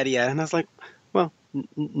 yada, yada, yada. And I was like, well,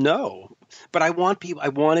 no. But I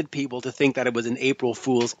wanted people to think that it was an April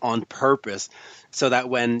Fool's on purpose, so that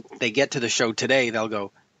when they get to the show today, they'll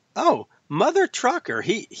go, Oh, Mother Trucker.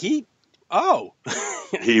 Oh.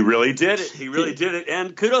 He really did it. He really did it.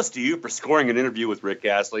 And kudos to you for scoring an interview with Rick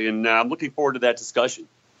Astley. And I'm looking forward to that discussion.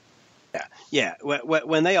 Yeah.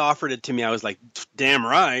 When they offered it to me, I was like, damn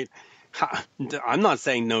right. I'm not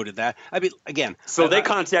saying no to that. I mean, again. So they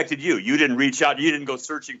contacted you. You didn't reach out. You didn't go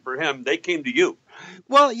searching for him. They came to you.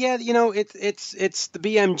 Well, yeah, it's the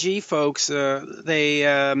BMG folks. They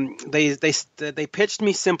pitched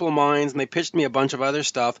me Simple Minds, and they pitched me a bunch of other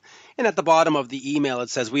stuff. And at the bottom of the email, it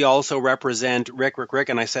says we also represent Rick.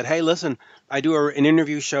 And I said, hey, listen, I do an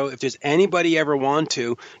interview show. If there's anybody ever want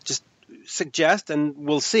to, just suggest, and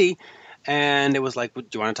we'll see. And it was like, do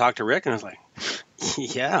you want to talk to Rick? And I was like,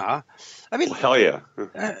 yeah. I mean, hell yeah.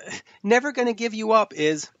 Never Gonna Give You Up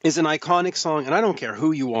is an iconic song, and I don't care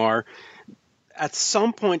who you are. At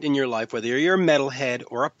some point in your life, whether you're a metalhead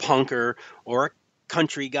or a punker or a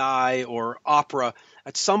country guy or opera,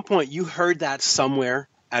 at some point you heard that somewhere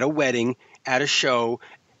at a wedding, at a show,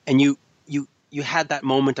 and you had that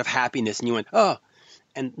moment of happiness, and you went, oh.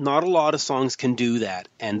 And not a lot of songs can do that,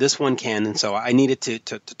 and this one can. And so I needed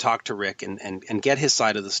to talk to Rick and get his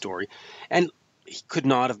side of the story. And he could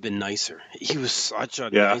not have been nicer. He was such a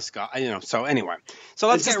nice guy, So anyway, so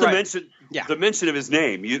let's get right. The mention of his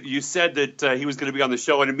name. You said that he was going to be on the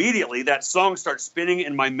show, and immediately that song starts spinning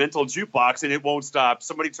in my mental jukebox, and it won't stop.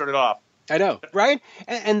 Somebody turn it off. I know, right?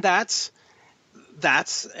 And that's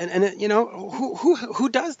who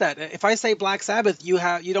does that? If I say Black Sabbath, you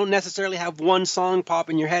don't necessarily have one song pop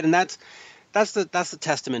in your head, and that's the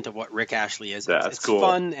testament of what Rick Astley is. It's cool. It's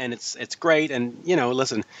fun and it's great, and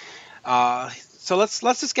listen. So let's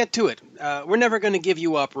just get to it. We're never going to give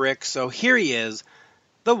you up, Rick. So here he is,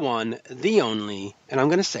 the one, the only, and I'm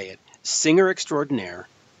going to say it, singer extraordinaire,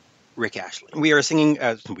 Rick Astley. We are singing.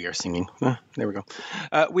 There we go.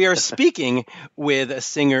 We are speaking with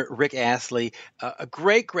singer Rick Astley. A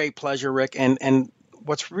great pleasure, Rick. And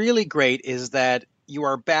what's really great is that you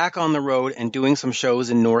are back on the road and doing some shows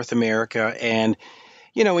in North America. And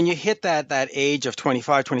when you hit that age of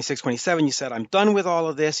 25, 26, 27, you said, I'm done with all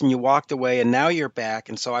of this, and you walked away, and now you're back.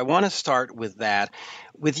 And so I want to start with that.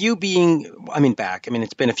 With you being, back.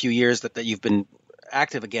 It's been a few years that you've been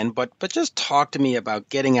active again, but just talk to me about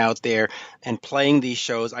getting out there and playing these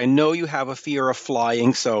shows. I know you have a fear of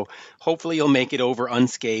flying, so hopefully you'll make it over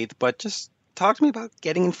unscathed, but just talk to me about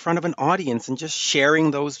getting in front of an audience and just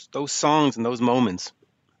sharing those songs and those moments.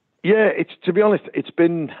 Yeah, to be honest, it's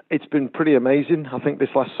been pretty amazing. I think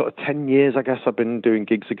this last sort of 10 years, I guess, I've been doing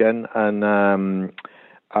gigs again, and the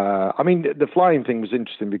flying thing was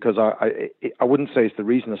interesting because I wouldn't say it's the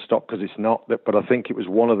reason I stopped, because it's not, but I think it was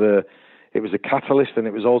it was a catalyst, and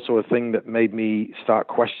it was also a thing that made me start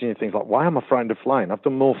questioning things like, why am I frightened of flying? I've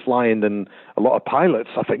done more flying than a lot of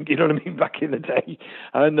pilots, I think, you know what I mean, back in the day.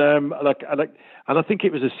 And I think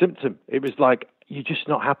it was a symptom. It was like, you're just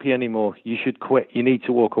not happy anymore. You should quit. You need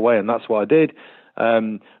to walk away. And that's what I did.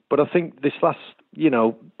 But I think this last,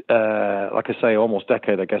 like I say, almost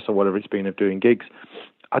decade, I guess, or whatever it's been of doing gigs,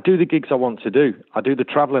 I do the gigs I want to do. I do the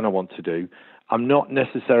traveling I want to do. I'm not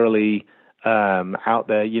necessarily out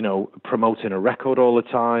there, promoting a record all the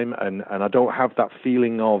time, and I don't have that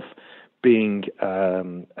feeling of being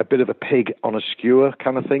a bit of a pig on a skewer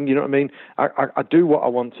kind of thing. You know what I mean? I do what I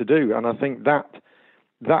want to do, and I think that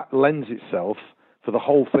lends itself for the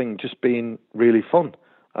whole thing just being really fun.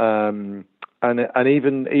 And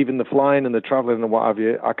even the flying and the traveling and what have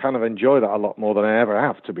you, I kind of enjoy that a lot more than I ever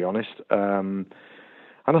have, to be honest. And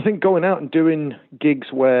I think going out and doing gigs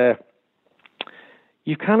where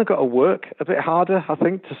you kind of got to work a bit harder, I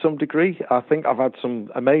think, to some degree. I think I've had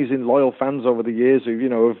some amazing loyal fans over the years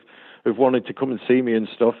who've wanted to come and see me and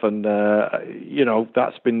stuff, and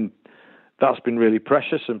that's been really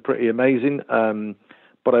precious and pretty amazing.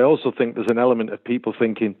 But I also think there's an element of people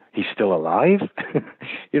thinking he's still alive, and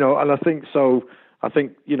I think so. I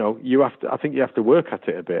think you have to work at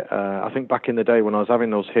it a bit. I think back in the day when I was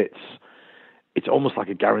having those hits, it's almost like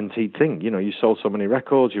a guaranteed thing. You sold so many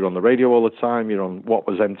records, you're on the radio all the time, you're on what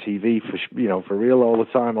was MTV for real all the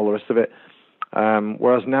time, all the rest of it.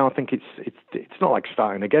 Whereas now I think it's not like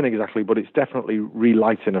starting again exactly, but it's definitely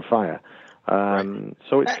relighting a fire. Right.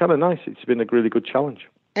 So it's kind of nice. It's been a really good challenge.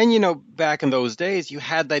 And, back in those days, you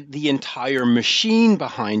had the entire machine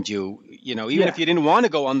behind you, even if you didn't want to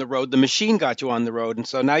go on the road, the machine got you on the road. And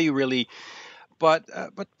so now you really, but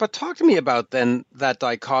talk to me about then that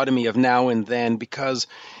dichotomy of now and then, because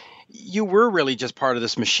you were really just part of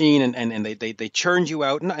this machine, and they churned you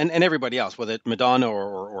out, and everybody else, whether it's Madonna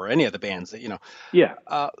or any of the bands, Yeah.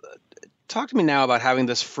 Talk to me now about having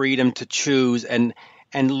this freedom to choose, and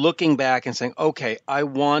and looking back and saying, okay, I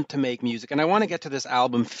want to make music, and I want to get to this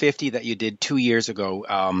album 50 that you did 2 years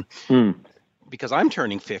ago, because I'm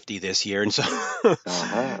turning 50 this year, and so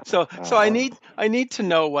so I need to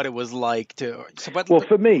know what it was like to. So, but well,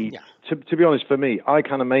 for me, to be honest, for me, I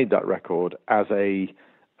kind of made that record as a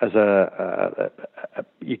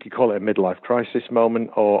you could call it a midlife crisis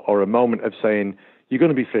moment, or a moment of saying, you're going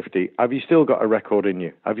to be 50. Have you still got a record in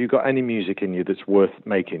you? Have you got any music in you that's worth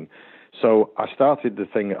making? So I started the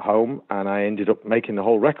thing at home, and I ended up making the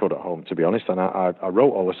whole record at home, to be honest. And I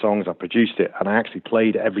wrote all the songs, I produced it, and I actually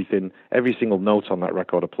played everything, every single note on that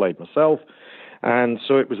record I played myself. And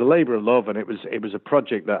so it was a labor of love, and it was a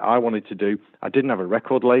project that I wanted to do. I didn't have a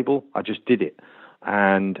record label, I just did it.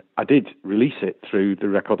 And I did release it through the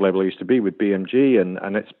record label I used to be with BMG,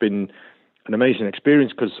 and it's been an amazing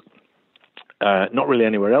experience because not really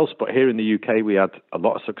anywhere else, but here in the UK, we had a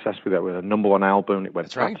lot of success with it. We had a #1 album. It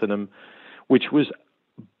went platinum, which was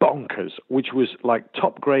bonkers, which was like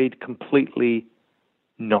top grade, completely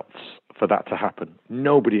nuts for that to happen.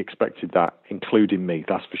 Nobody expected that, including me.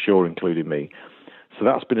 That's for sure, including me. So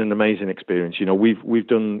that's been an amazing experience. You know, we've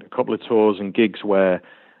done a couple of tours and gigs where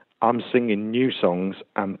I'm singing new songs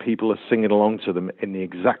and people are singing along to them in the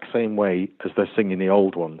exact same way as they're singing the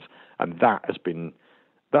old ones, and that's been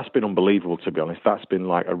unbelievable, to be honest. That's been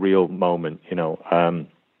like a real moment, you know.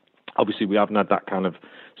 Obviously, we haven't had that kind of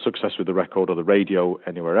success with the record or the radio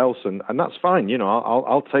anywhere else, and that's fine. You know,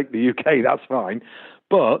 I'll take the UK, that's fine.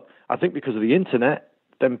 But I think because of the internet,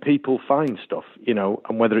 then people find stuff, you know,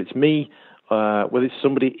 and whether it's me, whether it's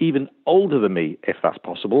somebody even older than me, if that's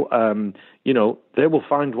possible, you know, they will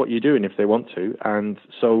find what you're doing if they want to. And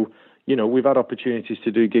so, you know, we've had opportunities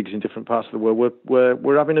to do gigs in different parts of the world where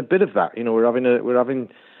we're having a bit of that. You know, we're having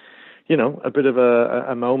you know, a bit of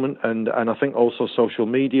a moment, and I think also social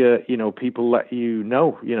media, you know, people let you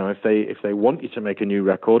know, if they want you to make a new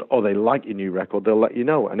record or they like your new record, they'll let you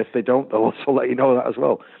know, and if they don't, they'll also let you know that as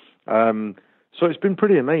well. So it's been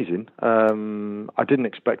pretty amazing. I didn't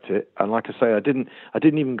expect it, and like I say, I didn't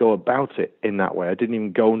even go about it in that way. I didn't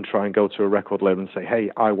even go to a record label and say,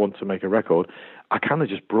 hey, I want to make a record. I kind of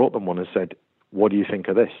just brought them one and said, what do you think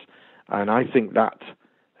of this? And I think that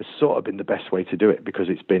has sort of been the best way to do it, because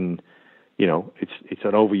it's been, you know, it's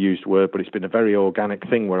an overused word, but it's been a very organic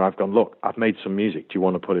thing where I've gone, look, I've made some music. Do you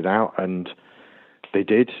want to put it out? And they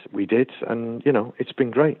did, we did, and, you know, it's been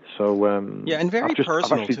great. So yeah, and very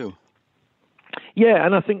personal too. Yeah,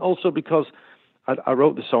 and I think also because I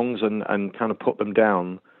wrote the songs and kind of put them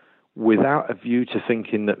down without a view to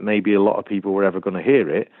thinking that maybe a lot of people were ever going to hear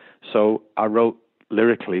it. So I wrote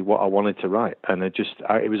lyrically what I wanted to write, and it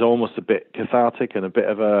was almost a bit cathartic and a bit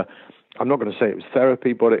of a, I'm not going to say it was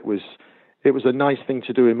therapy, but it was a nice thing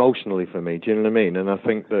to do emotionally for me. Do you know what I mean? And I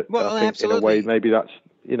think that, in a way, maybe that's,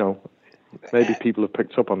 you know, maybe people have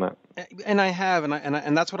picked up on that. And I have,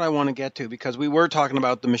 and that's what I want to get to, because we were talking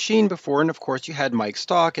about The Machine before, and of course you had Mike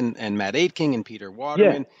Stock and Matt Aitken and Peter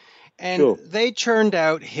Waterman. Yeah. And they churned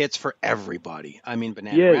out hits for everybody. I mean,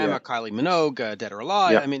 Bananarama, Kylie Minogue, Dead or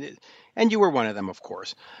Alive. I mean, and you were one of them, of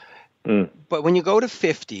course. But when you go to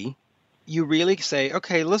 50, you really say,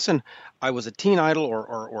 okay, listen, I was a teen idol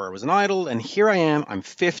or I was an idol, and here I am, I'm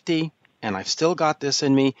 50, and I've still got this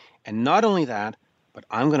in me. And not only that, but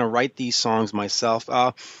I'm going to write these songs myself.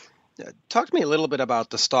 Talk to me a little bit about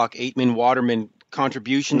the Stock, Aitken, Waterman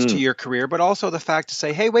contributions to your career, but also the fact to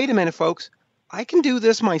say, hey, wait a minute, folks, I can do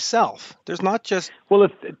this myself. There's not just... Well,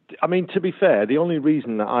 to be fair, the only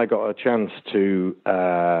reason that I got a chance to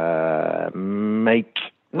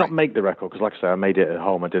make the record, because like I say, I made it at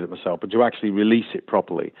home, I did it myself, but to actually release it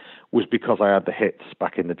properly was because I had the hits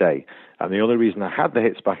back in the day. And the only reason I had the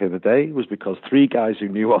hits back in the day was because 3 guys who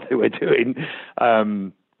knew what they were doing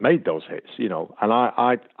made those hits, you know. And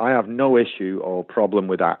I have no issue or problem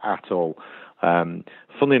with that at all.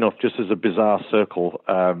 Funnily enough, just as a bizarre circle,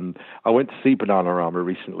 I went to see Bananarama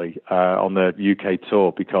recently on the UK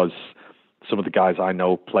tour, because some of the guys I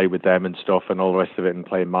know play with them and stuff and all the rest of it, and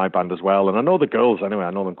play in my band as well. And I know the girls anyway,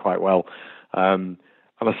 I know them quite well. And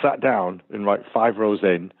I sat down in like 5 rows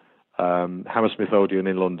in, Hammersmith Odeon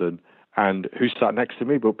in London, and who sat next to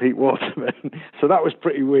me but Pete Waterman. So that was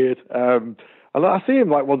pretty weird. And I see him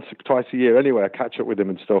like once or twice a year anyway. I catch up with him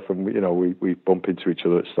and stuff, and you know, we bump into each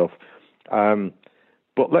other and stuff.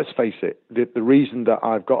 But let's face it, the reason that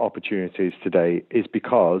I've got opportunities today is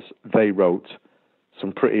because they wrote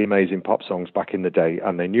some pretty amazing pop songs back in the day,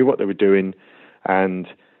 and they knew what they were doing. And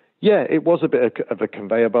yeah, it was a bit of a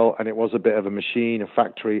conveyor belt, and it was a bit of a machine, a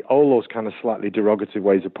factory, all those kind of slightly derogatory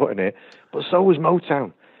ways of putting it. But so was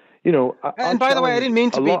Motown. You know, and by the way, I didn't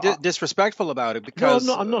mean to be disrespectful about it, because...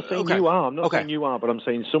 No, I'm not saying you are. I'm not saying you are, but I'm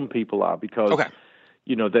saying some people are, because,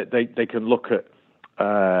 you know, they can look at.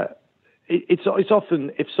 It's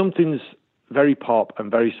often, if something's very pop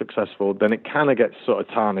and very successful, then it kind of gets sort of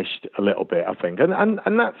tarnished a little bit, I think,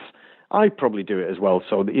 and that's, I probably do it as well.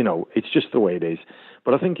 So you know, it's just the way it is.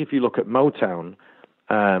 But I think if you look at Motown,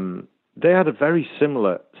 they had a very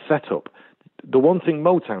similar setup. The one thing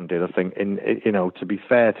Motown did, I think, you know, to be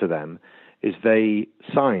fair to them, is they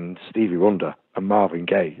signed Stevie Wonder and Marvin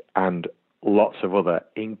Gaye and lots of other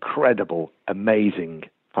incredible, amazing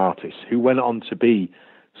artists who went on to be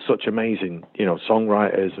such amazing, you know,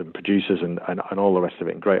 songwriters and producers and all the rest of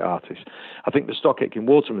it, and great artists. I think the Stock Aitken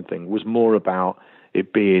Waterman thing was more about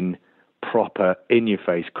it being proper,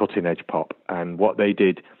 in-your-face, cutting-edge pop. And what they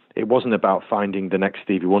did, it wasn't about finding the next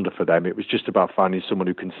Stevie Wonder for them. It was just about finding someone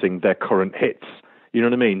who can sing their current hits. You know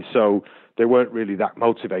what I mean? So they weren't really that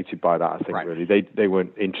motivated by that, I think, really. They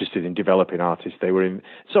weren't interested in developing artists. They were in...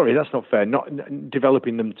 Sorry, that's not fair. Not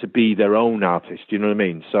developing them to be their own artist. You know what I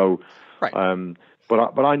mean? So... Right.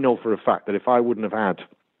 But I know for a fact that if I wouldn't have had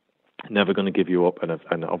Never Gonna Give You Up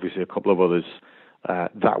and obviously a couple of others,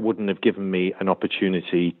 that wouldn't have given me an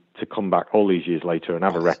opportunity to come back all these years later and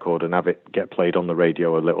have a record and have it get played on the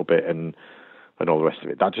radio a little bit and all the rest of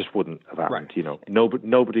it. That just wouldn't have happened. Right. You know,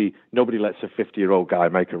 nobody lets a 50-year-old guy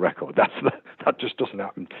make a record. That just doesn't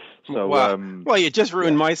happen. So well, you just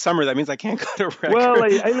ruined my summer. That means I can't cut a record. Well,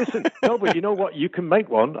 hey, listen, no, but you know what? You can make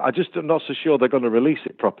one. I just am not so sure they're going to release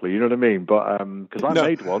it properly. You know what I mean? But because I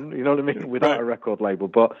made one, you know what I mean, without a record label.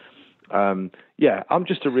 But yeah, I'm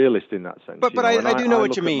just a realist in that sense. But I do know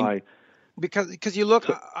what you mean. Because you look,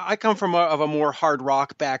 I come from a more hard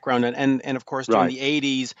rock background, and of course during the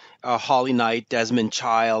 80s, Holly Knight, Desmond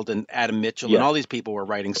Child, and Adam Mitchell, and all these people were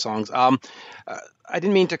writing songs. I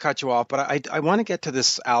didn't mean to cut you off, but I want to get to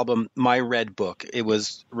this album, My Red Book. It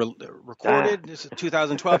was recorded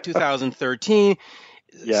 2012, 2013,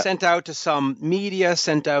 sent out to some media,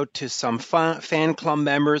 sent out to some fan club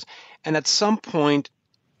members, and at some point,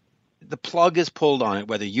 the plug is pulled on it,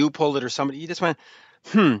 whether you pulled it or somebody. You just went,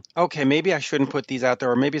 okay, maybe I shouldn't put these out there,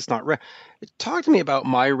 or maybe it's not. Talk to me about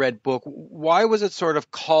My Red Book. Why was it sort of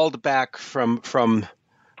called back from the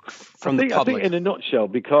public? I think in a nutshell,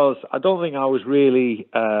 because I don't think I was really,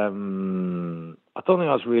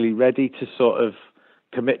 ready to sort of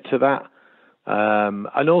commit to that.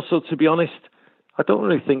 And also, to be honest, I don't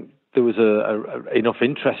really think there was enough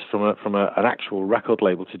interest from an actual record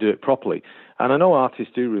label to do it properly. And I know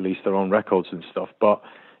artists do release their own records and stuff, but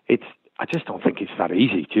I just don't think it's that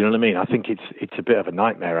easy. Do you know what I mean? I think it's a bit of a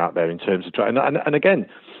nightmare out there in terms of trying. And again,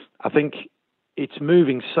 I think it's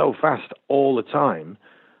moving so fast all the time.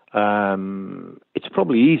 It's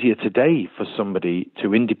probably easier today for somebody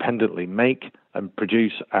to independently make and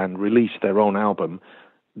produce and release their own album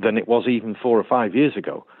than it was even 4 or 5 years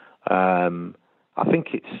ago. I think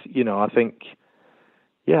it's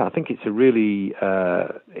a really,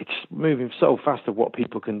 it's moving so fast of what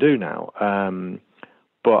people can do now.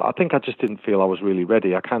 But I think I just didn't feel I was really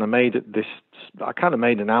ready. I kind of made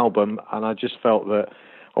an album, and I just felt that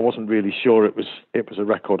I wasn't really sure it was a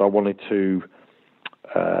record I wanted to.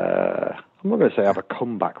 I'm not going to say have a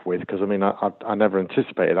comeback with, because I mean I never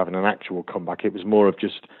anticipated having an actual comeback. It was more of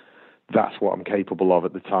just that's what I'm capable of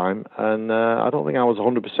at the time, and I don't think I was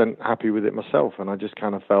 100% happy with it myself. And I just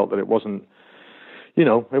kind of felt that it wasn't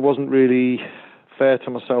really fair to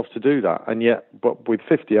myself to do that. And yet, but with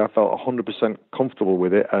 50, I felt 100% comfortable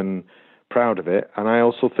with it and proud of it. And I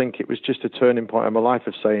also think it was just a turning point in my life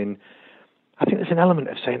of saying, I think there's an element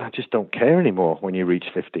of saying, I just don't care anymore when you reach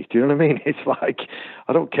 50. Do you know what I mean? It's like,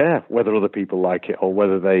 I don't care whether other people like it or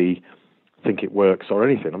whether they think it works or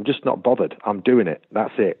anything. I'm just not bothered. I'm doing it.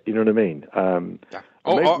 That's it. You know what I mean?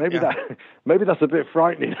 Maybe that's a bit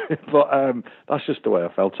frightening, but that's just the way I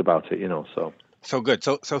felt about it, you know, so. So good.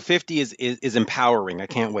 So 50 is empowering. I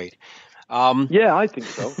can't wait. Yeah, I think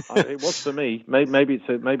so. It was for me. Maybe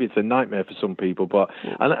it's a nightmare for some people. But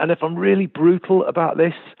and if I'm really brutal about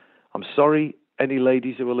this, I'm sorry, any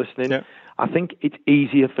ladies who are listening. Yeah. I think it's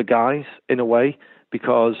easier for guys in a way,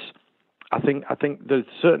 because I think there's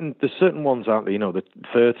certain ones out there, you know, the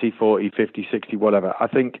 30, 40, 50, 60, whatever. I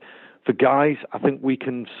think for guys, I think we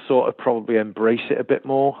can sort of probably embrace it a bit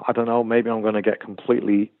more. I don't know. Maybe I'm going to get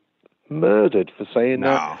completely murdered for saying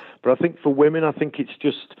that, but I think for women, I think it's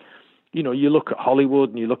just, you know, you look at Hollywood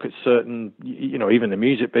and you look at certain, you know, even the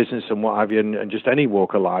music business and what have you, and just any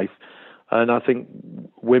walk of life, and I think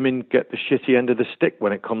women get the shitty end of the stick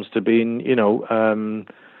when it comes to being, you know,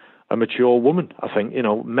 a mature woman. I think, you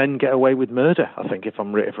know, men get away with murder. I think if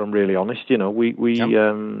I'm really honest, you know,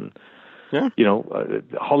 you know,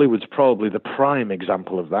 Hollywood's probably the prime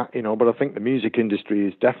example of that, you know, but I think the music industry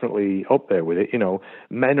is definitely up there with it. You know,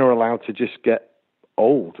 men are allowed to just get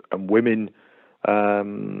old, and women,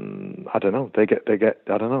 I don't know, they get a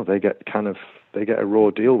raw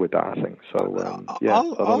deal with that, I think. So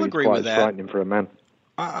I'll agree with that. It's frightening for a man.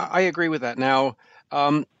 I agree with that. Now,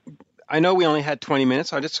 I know we only had 20 minutes,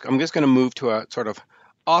 so I'm just going to move to a sort of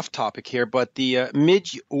off topic here, but the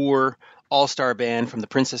Midge Ure All-Star Band from the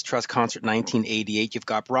Princess Trust Concert 1988, you've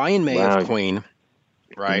got Brian May of Queen,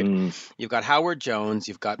 right? You've got Howard Jones,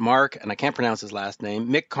 you've got Mark, and I can't pronounce his last name,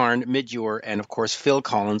 Mick Karn, Midge Ure, and of course Phil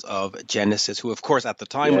Collins of Genesis, who of course at the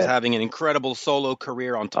time was having an incredible solo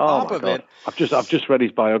career on top of it. I've just read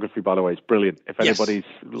his biography, by the way. It's brilliant. If anybody's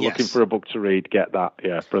looking for a book to read, get that.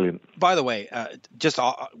 Yeah, brilliant. By the way, just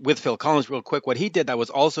with Phil Collins real quick, what he did that was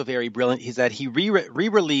also very brilliant is that he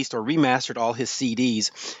re-released or remastered all his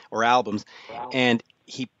CDs or albums, and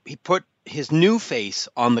he put his new face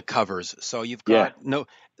on the covers. So you've got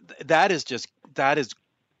that is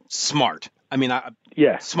smart. I mean,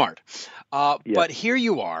 smart. But here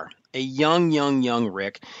you are, a young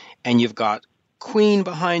Rick, and you've got Queen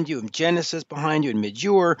behind you and Genesis behind you and Midge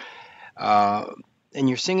Ure, and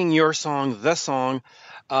you're singing your song, the song.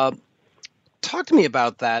 Talk to me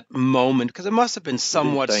about that moment, because it must have been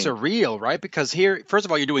somewhat surreal, right? Because here, first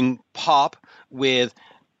of all, you're doing pop with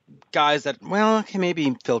guys that, well, okay,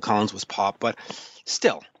 maybe Phil Collins was pop, but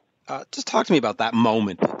still, just talk to me about that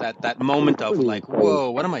moment, that moment of like,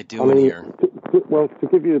 whoa, what am I doing here? Well, to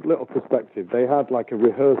give you a little perspective, they had like a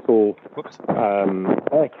rehearsal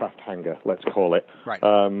aircraft hangar, let's call it, right.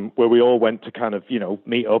 Where we all went to kind of,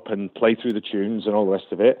 meet up and play through the tunes and all the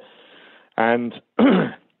rest of it. And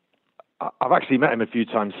I've actually met him a few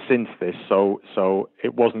times since this, so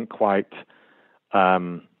it wasn't quite...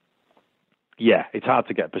 it's hard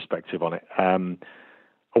to get perspective on it. I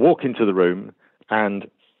walk into the room and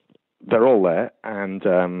they're all there, and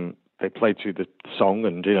they played through the song,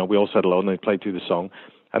 and we all said hello, and they played through the song.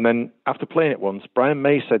 And then after playing it once, Brian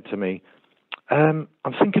May said to me, "I'm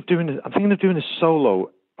thinking of doing a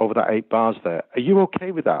solo over that 8 bars there. Are you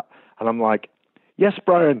okay with that?" And I'm like, "Yes,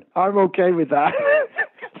 Brian, I'm okay with that."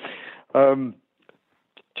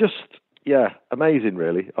 Amazing,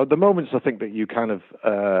 really. The moments I think that you kind of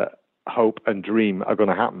hope and dream are going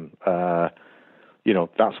to happen.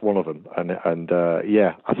 That's one of them. And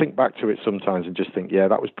I think back to it sometimes and just think,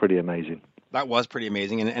 that was pretty amazing. That was pretty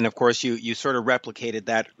amazing. And of course, you sort of replicated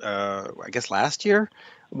that, I guess, last year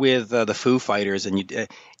with the Foo Fighters, and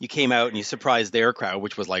you came out and you surprised their crowd,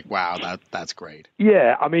 which was like, wow, that's great.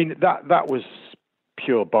 Yeah, I mean, that was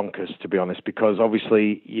pure bonkers, to be honest, because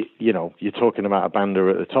obviously, you're talking about a band who are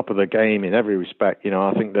at the top of the game in every respect.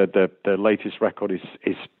 I think that the latest record is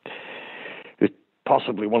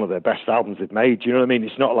possibly one of their best albums they've made. Do you know what I mean?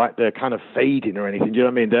 It's not like they're kind of fading or anything. Do you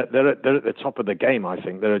know what I mean? They're at the top of the game, I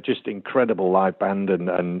think. They're just incredible live band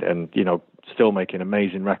and still making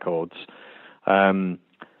amazing records. And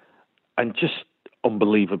just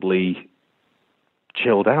unbelievably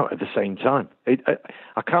chilled out at the same time.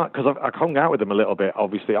 I can't, because I've hung out with them a little bit,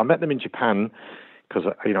 obviously. I met them in Japan because,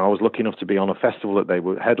 I was lucky enough to be on a festival that they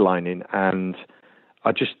were headlining, and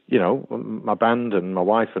I just, my band and my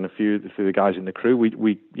wife and a few of the guys in the crew,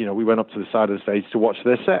 we went up to the side of the stage to watch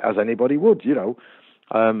their set, as anybody would, You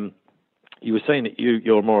were saying that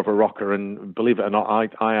you're more of a rocker, and believe it or not,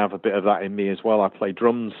 I have a bit of that in me as well. I play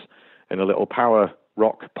drums in a little power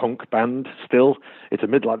rock punk band still. That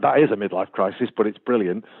is a midlife crisis, but it's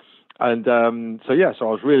brilliant. And so I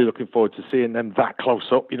was really looking forward to seeing them that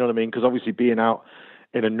close up, you know what I mean? Because obviously being out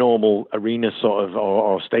in a normal arena sort of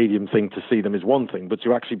or stadium thing to see them is one thing, but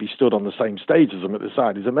to actually be stood on the same stage as them at the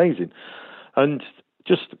side is amazing. And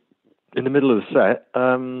just in the middle of the set,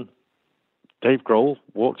 Dave Grohl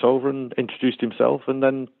walked over and introduced himself, and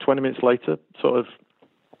then 20 minutes later sort of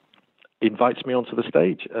invites me onto the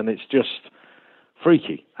stage, and it's just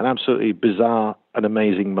freaky, an absolutely bizarre and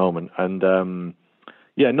amazing moment. And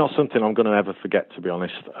not something I'm going to ever forget, to be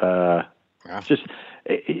honest.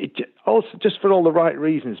 Also just for all the right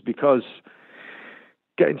reasons, because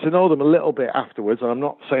getting to know them a little bit afterwards, and I'm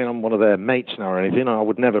not saying I'm one of their mates now or anything, I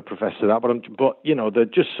would never profess to that, but they're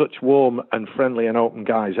just such warm and friendly and open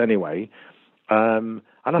guys anyway. And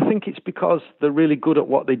I think it's because they're really good at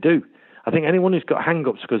what they do. I think anyone who's got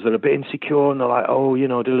hang-ups because they're a bit insecure and they're like,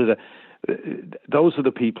 those are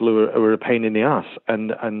the people who are a pain in the ass,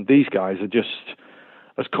 and these guys are just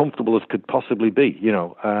as comfortable as could possibly be,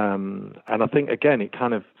 and I think again it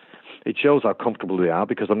shows how comfortable they are,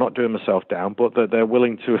 because I'm not doing myself down, but that they're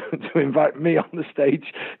willing to invite me on the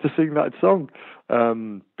stage to sing that song,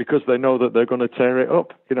 because they know that they're going to tear it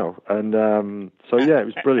up, and it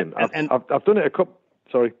was brilliant. I've done it a couple.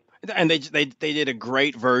 Sorry. And they did a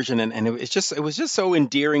great version, and it was just so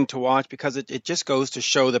endearing to watch because it just goes to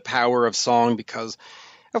show the power of song. Because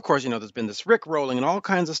of course, there's been this Rick rolling and all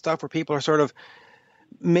kinds of stuff where people are sort of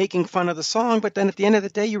making fun of the song, but then at the end of the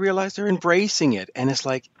day, you realize they're embracing it, and it's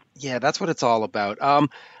like, yeah, that's what it's all about.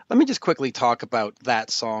 Let me just quickly talk about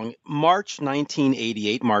that song. March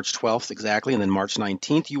 1988, March 12th exactly, and then March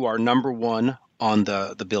 19th, you are number one on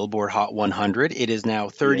the Billboard Hot 100. It is now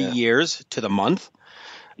 30 years to the month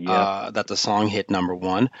that the song hit number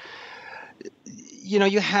one.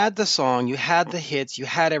 You had the song, you had the hits, you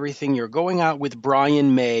had everything. You're going out with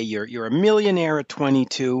Brian May. You're a millionaire at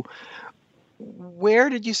 22. Where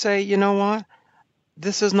did you say, you know what?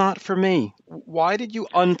 This is not for me. Why did you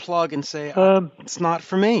unplug and say it's not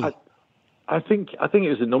for me? I think it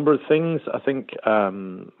was a number of things. I think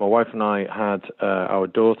my wife and I had our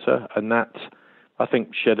daughter, and that I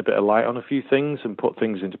think shed a bit of light on a few things and put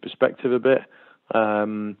things into perspective a bit.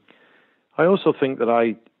 I also think that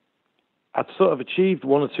I'd sort of achieved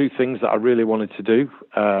one or two things that I really wanted to do,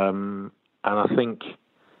 and I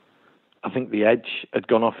think the edge had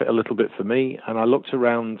gone off it a little bit for me, and I looked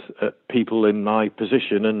around at people in my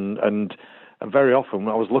position, and very often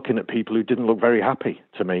I was looking at people who didn't look very happy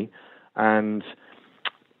to me. And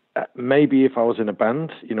maybe if I was in a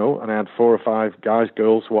band, and I had 4 or 5 guys,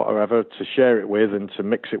 girls, whatever, to share it with and to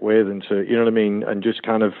mix it with and to, and just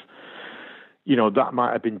kind of, that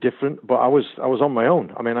might have been different. But I was on my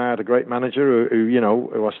own. I mean, I had a great manager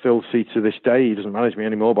who I still see to this day. He doesn't manage me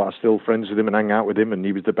anymore, but I'm still friends with him and hang out with him. And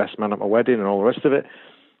he was the best man at my wedding and all the rest of it.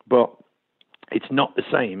 But it's not the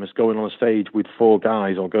same as going on a stage with 4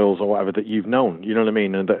 guys or girls or whatever that you've known. You know what I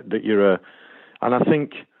mean? And that you're and I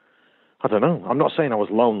think, I don't know. I'm not saying I was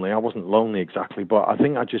lonely. I wasn't lonely exactly, but I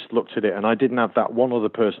think I just looked at it and I didn't have that one other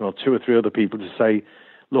person or 2 or 3 other people to say,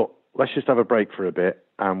 look, let's just have a break for a bit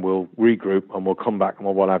and we'll regroup and we'll come back and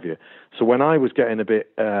we'll what have you. So when I was getting a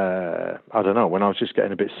bit, when I was just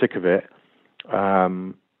getting a bit sick of it,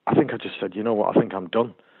 I think I just said, you know what, I think I'm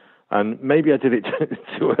done. And maybe I did it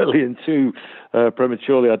too early and too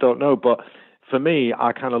prematurely, I don't know. But for me,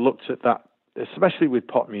 I kind of looked at that, especially with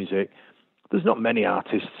pop music. There's not many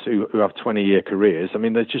artists who have 20-year careers. I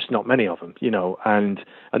mean, there's just not many of them, and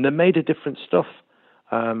they made a different stuff.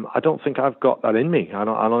 I don't think I've got that in me. I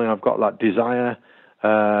don't think I've got that desire.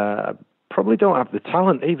 Probably don't have the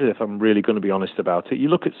talent either, if I'm really going to be honest about it. You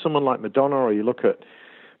look at someone like Madonna, or you look at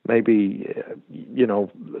maybe,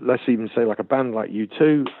 let's even say like a band like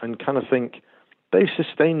U2, and kind of think they've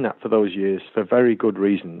sustained that for those years for very good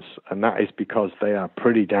reasons. And that is because they are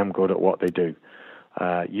pretty damn good at what they do.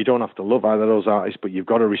 You don't have to love either of those artists, but you've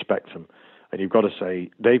got to respect them. And you've got to say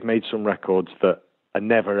they've made some records that are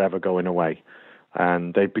never, ever going away.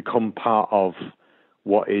 And they've become part of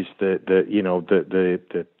what is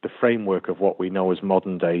the framework of what we know as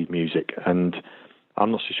modern day music. And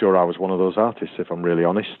I'm not so sure I was one of those artists, if I'm really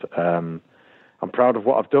honest. I'm proud of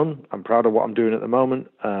what I've done. I'm proud of what I'm doing at the moment.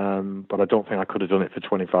 But I don't think I could have done it for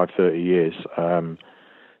 25, 30 years.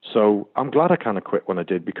 So I'm glad I kind of quit when I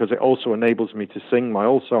did, because it also enables me to sing my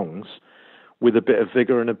old songs with a bit of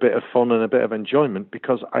vigor and a bit of fun and a bit of enjoyment,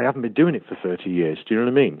 because I haven't been doing it for 30 years. Do you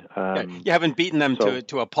know what I mean? You haven't beaten them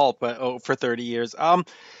to a pulp for 30 years.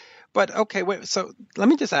 But okay, wait, so let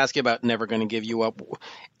me just ask you about Never Gonna Give You Up.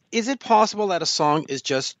 Is it possible that a song is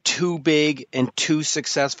just too big and too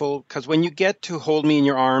successful? Because when you get to Hold Me in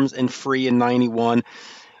Your Arms and Free in 91,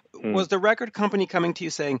 was the record company coming to you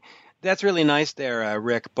saying, that's really nice there,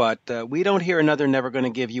 Rick, but we don't hear another Never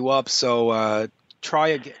Gonna Give You Up, so try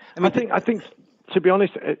again? I think, to be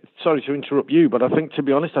honest, sorry to interrupt you, but I think, to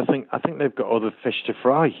be honest, I think they've got other fish to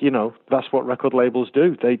fry. That's what record labels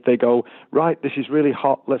do. They go, right, this is really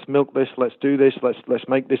hot. Let's milk this. Let's do this. Let's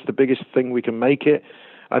make this the biggest thing we can make it.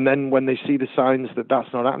 And then when they see the signs that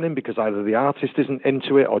that's not happening because either the artist isn't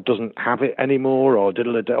into it or doesn't have it anymore or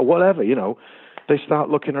or whatever, they start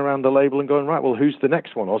looking around the label and going, right, well, who's the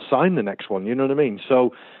next one? Or sign the next one. You know what I mean?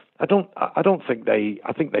 So I think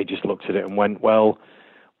they just looked at it and went, well,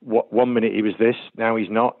 one minute he was this, now he's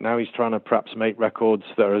not. Now he's trying to perhaps make records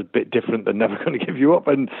that are a bit different than Never Gonna Give You Up,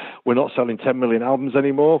 and we're not selling 10 million albums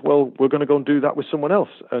anymore. Well, we're going to go and do that with someone else.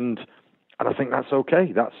 And I think that's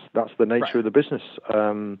okay. That's the nature of the business.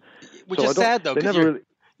 Which is sad, though, because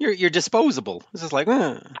you're disposable. It's just like,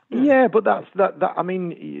 yeah, but that's that. I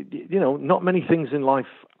mean, not many things in life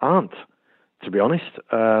aren't, to be honest.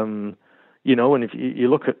 And if you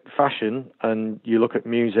look at fashion and you look at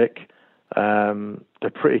music, they're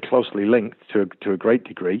pretty closely linked to a great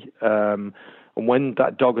degree. And when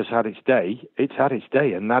that dog has had its day, it's had its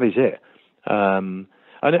day, and that is it. And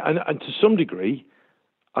to some degree,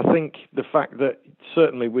 I think the fact that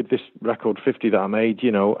certainly with this record 50 that I made,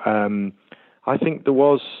 I think there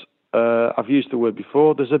was, I've used the word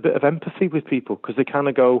before, there's a bit of empathy with people because they kind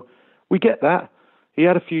of go, we get that. He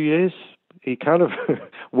had a few years. He kind of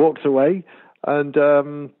walked away and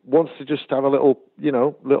wants to just have a little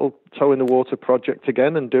toe in the water project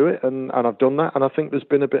again and do it. And I've done that. And I think there's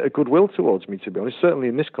been a bit of goodwill towards me, to be honest, certainly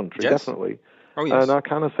in this country, yes. definitely. Oh, yes. And I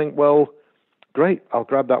kind of think, well, great, I'll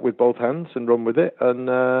grab that with both hands and run with it. And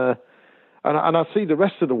I see the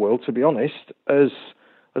rest of the world, to be honest, as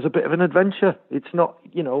a bit of an adventure. It's not,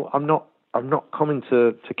 I'm not coming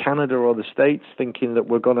to Canada or the States thinking that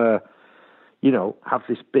we're gonna, have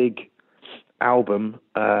this big album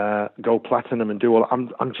go platinum and do all.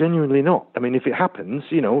 I'm genuinely not. I mean, if it happens,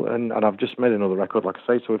 and I've just made another record, like I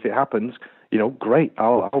say. So if it happens, great.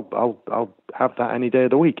 I'll have that any day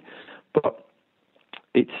of the week. But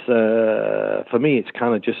it's for me, it's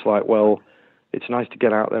kind of just like, well, it's nice to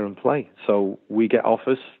get out there and play. So we get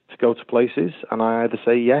offers to go to places, and I either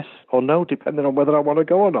say yes or no, depending on whether I want to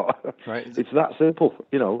go or not. Right. It's that simple,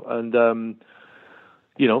 And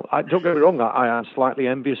I don't get me wrong. I am slightly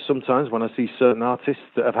envious sometimes when I see certain artists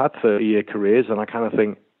that have had 30-year careers, and I kind of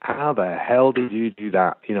think, how the hell did you do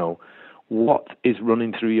that? What is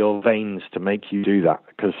running through your veins to make you do that?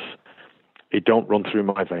 Because it don't run through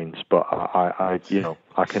my veins, but I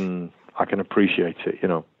can appreciate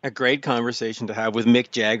it, A great conversation to have with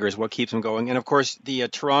Mick Jagger is what keeps him going. And, of course, the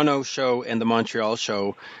Toronto show and the Montreal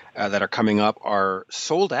show that are coming up are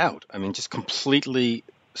sold out. I mean, just completely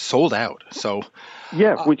sold out. So,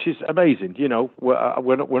 yeah, which is amazing.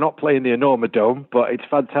 We're not playing the Enorma Dome, but it's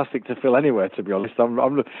fantastic to fill anywhere, to be honest.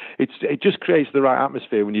 It just creates the right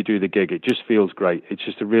atmosphere when you do the gig. It just feels great. It's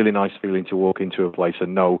just a really nice feeling to walk into a place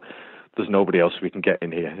and know there's nobody else we can get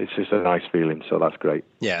in here. It's just a nice feeling, so that's great.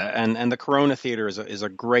 Yeah, and the Corona Theater is a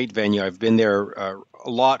great venue. I've been there a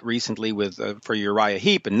lot recently for Uriah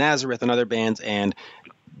Heep and Nazareth and other bands, and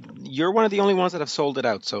you're one of the only ones that have sold it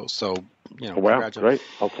out. So wow, great.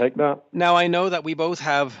 I'll take that. Now I know that we both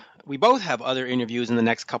have other interviews in the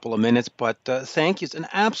next couple of minutes, but thank you. It's an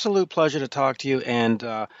absolute pleasure to talk to you. And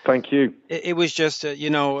thank you. It was just,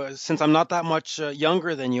 since I'm not that much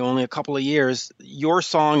younger than you, only a couple of years, your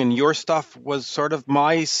song and your stuff was sort of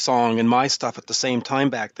my song and my stuff at the same time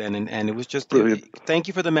back then. And it was just, thank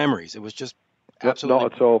you for the memories. It was just absolutely.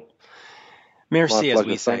 Not at all. Merci, as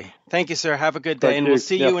we say. Thank you, sir. Have a good day. And we'll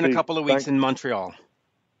see you in a couple of weeks in Montreal.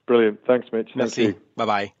 Brilliant. Thanks, Mitch. Merci. Thank you.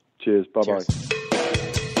 Bye-bye. Cheers. Bye-bye. Cheers.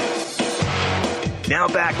 Now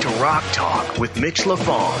back to Rock Talk with Mitch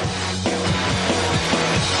LaFon.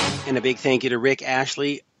 And a big thank you to Rick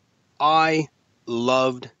Astley. I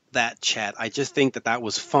loved that chat. I just think that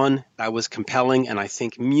was fun, that was compelling, and I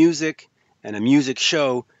think music and a music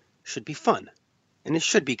show should be fun, and it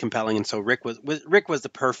should be compelling. And so Rick was the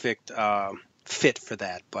perfect fit for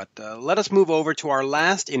that. But let us move over to our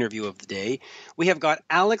last interview of the day. We have got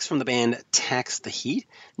Alex from the band Tax the Heat.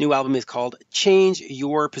 New album is called Change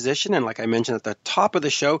Your Position, and like I mentioned at the top of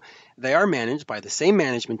the show, they are managed by the same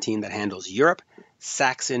management team that handles Europe,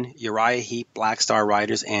 Saxon, Uriah Heep, Black Star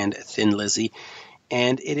Riders, and Thin Lizzy.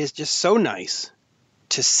 And it is just so nice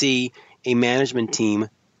to see a management team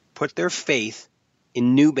put their faith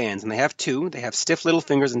in new bands. And they have two. They have Stiff Little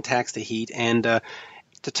Fingers and Tax the Heat. And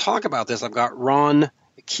to talk about this, I've got Ron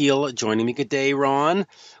Keel joining me. Good day, Ron.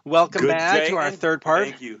 Welcome back to our third part.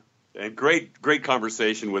 Thank you. And great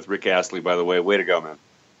conversation with Rick Astley, by the way. Way to go, man.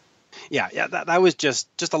 Yeah, that was just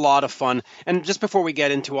a lot of fun. And just before we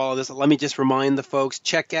get into all of this, let me just remind the folks,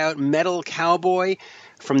 check out Metal Cowboy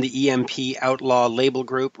from the EMP Outlaw label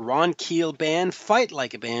group, Ron Keel Band, Fight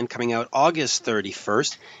Like a Band, coming out August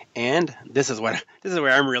 31st. And this is where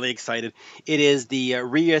I'm really excited. It is the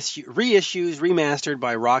reissues remastered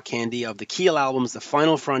by Rock Candy of the Keel albums, The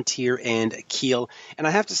Final Frontier and Keel. And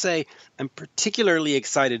I have to say, I'm particularly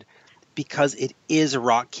excited because it is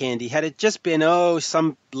Rock Candy. Had it just been,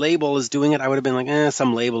 some label is doing it, I would have been like,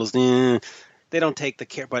 some labels, they don't take the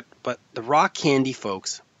care. But the Rock Candy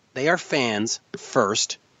folks, they are fans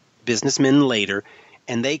first, businessmen later,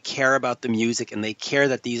 and they care about the music, and they care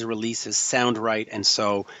that these releases sound right, and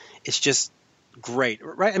so it's just great,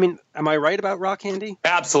 right? I mean, am I right about Rock Candy?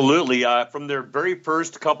 Absolutely. From their very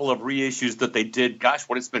first couple of reissues that they did,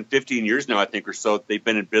 it's been 15 years now, I think, or so, they've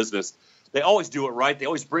been in business. They always do it right. They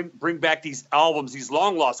always bring back these albums, these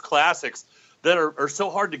long-lost classics that are so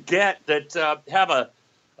hard to get, that have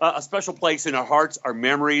a special place in our hearts, our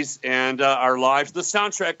memories, and our lives. The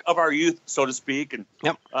soundtrack of our youth, so to speak. And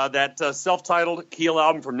that self-titled Keel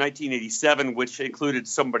album from 1987, which included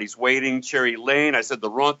Somebody's Waiting, Cherry Lane, I Said the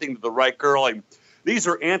Wrong Thing to the Right Girl, these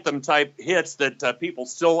are anthem-type hits that people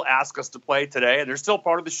still ask us to play today, and they're still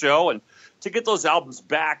part of the show. And to get those albums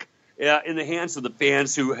back in the hands of the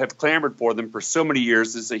fans who have clamored for them for so many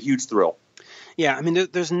years is a huge thrill. Yeah, I mean,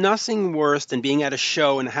 there's nothing worse than being at a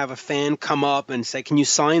show and have a fan come up and say, "Can you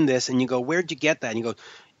sign this?" And you go, "Where'd you get that?" And you go,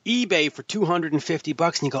 "eBay for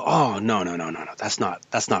 $250." And you go, "Oh, no, that's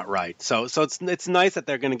not right." So it's nice that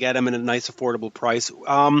they're going to get them at a nice affordable price.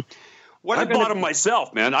 I bought them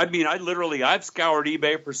myself, man. I mean, I've scoured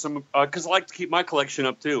eBay for some because I like to keep my collection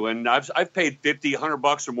up too, and I've paid $50,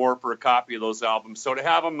 $100 or more for a copy of those albums. So to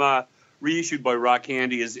have them reissued by Rock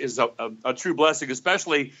Candy is a true blessing,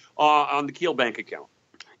 especially on the Keel Bank account.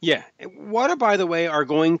 Yeah. What, by the way, are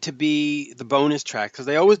going to be the bonus tracks? Because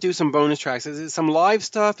they always do some bonus tracks. Is it some live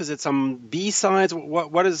stuff? Is it some B-sides?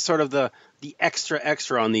 What is sort of the extra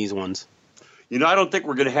on these ones? I don't think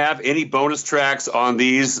we're going to have any bonus tracks on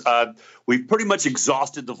these. We've pretty much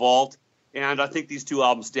exhausted the vault, and I think these two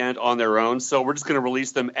albums stand on their own. So we're just going to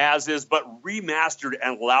release them as is, but remastered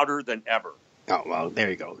and louder than ever. Oh, well, there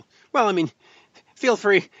you go. Well, I mean, feel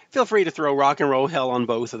free to throw Rock and Roll Hell on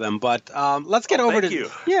both of them, but let's get over to.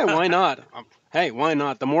 Yeah, why not? Hey, why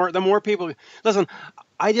not? The more people listen.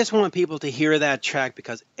 I just want people to hear that track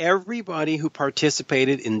because everybody who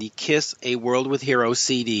participated in the Kiss A World with Heroes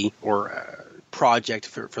CD or project,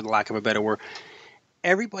 for the lack of a better word,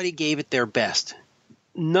 everybody gave it their best.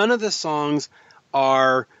 None of the songs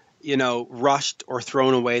are rushed or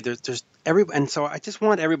thrown away. There's and so I just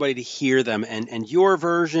want everybody to hear them and your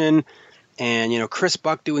version. And, Chris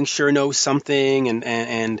Buck doing Sure Knows Something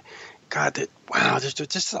and God, wow, there's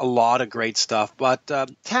just a lot of great stuff. But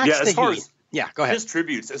Tax the Heat. Yeah, go ahead.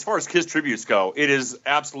 As far as Kiss tributes go, it is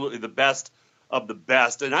absolutely the best of the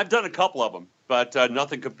best. And I've done a couple of them, but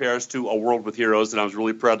nothing compares to A World with Heroes, and I was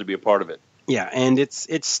really proud to be a part of it. Yeah, and it's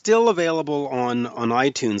still available on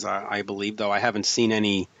iTunes, I believe, though I haven't seen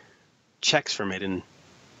any checks from it in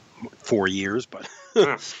 4 years, but...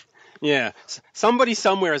 Yeah, somebody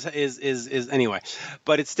somewhere is anyway,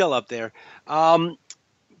 but it's still up there.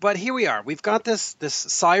 But here we are. We've got this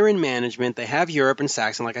Siren Management. They have Europe and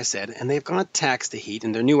Saxon, like I said, and they've got Tax the Heat,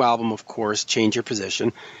 and their new album, of course, Change Your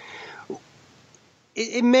Position.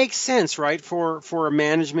 It makes sense, right, for a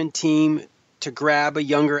management team to grab a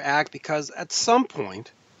younger act because at some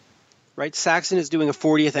point, right, Saxon is doing a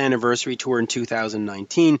 40th anniversary tour in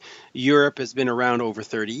 2019. Europe has been around over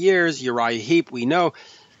 30 years. Uriah Heep, we know.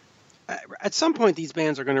 At some point, these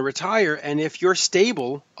bands are going to retire, and if your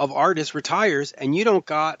stable of artists retires and you don't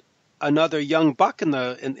got another young buck in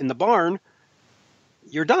the barn,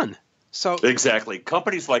 you're done. So exactly,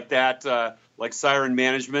 companies like that, like Siren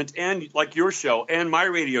Management, and like your show and my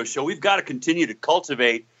radio show, we've got to continue to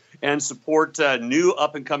cultivate and support new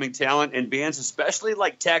up and coming talent and bands, especially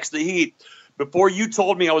like Tax the Heat. Before you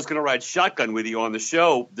told me I was going to ride shotgun with you on the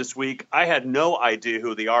show this week, I had no idea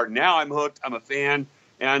who they are. Now I'm hooked. I'm a fan.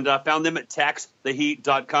 And found them at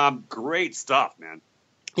taxtheheat.com. Great stuff, man.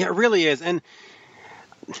 Yeah, it really is. And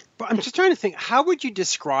but I'm just trying to think, how would you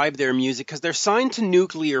describe their music? Because they're signed to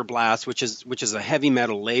Nuclear Blast, which is a heavy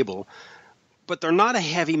metal label, but they're not a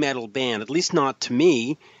heavy metal band, at least not to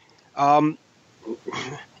me.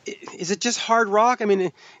 Is it just hard rock? I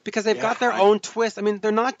mean, because they've got their own twist. I mean,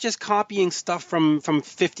 they're not just copying stuff from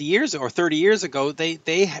 50 years or 30 years ago.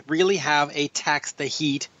 They really have a Tax the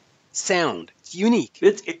Heat sound. It's unique.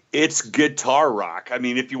 It's guitar rock. I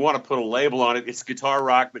mean, if you want to put a label on it, it's guitar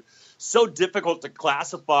rock, but so difficult to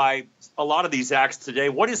classify a lot of these acts today.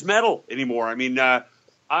 What is metal anymore? I mean, to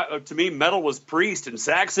me, metal was Priest and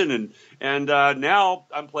Saxon, and now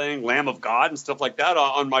I'm playing Lamb of God and stuff like that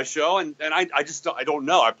on my show, and I just don't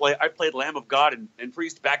know. I played Lamb of God and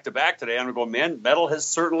Priest back to back today, and I'm going, man, metal has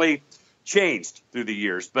certainly changed through the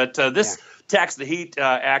years. But this Tax the Heat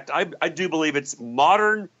act, I do believe it's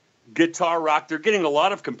modern guitar rock. They're getting a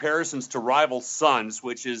lot of comparisons to Rival Sons,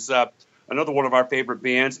 which is another one of our favorite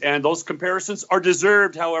bands, and those comparisons are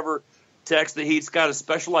deserved. However, Tax the Heat's got a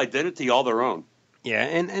special identity all their own. Yeah,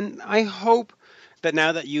 and I hope that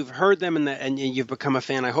now that you've heard them and you've become a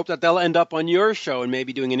fan, I hope that they'll end up on your show and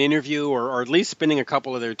maybe doing an interview or at least spinning a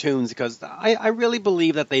couple of their tunes, because I really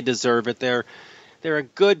believe that they deserve it. They're a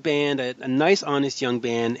good band, a nice, honest young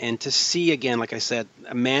band, and to see, again, like I said,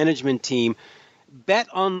 a management team bet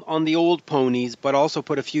on the old ponies, but also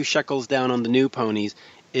put a few shekels down on the new ponies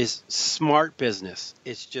is smart business.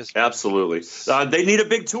 It's just absolutely. They need a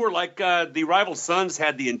big tour like the Rival Sons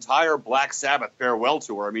had the entire Black Sabbath farewell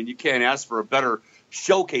tour. I mean, you can't ask for a better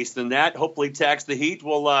showcase than that. Hopefully, Tax the Heat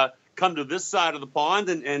will come to this side of the pond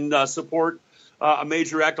and support a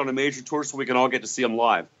major act on a major tour, so we can all get to see them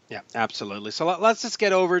live. Yeah, absolutely. So let's just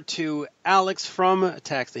get over to Alex from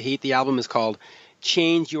Tax the Heat. The album is called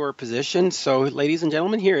Change Your Position. So, ladies and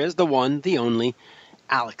gentlemen, here is the one, the only,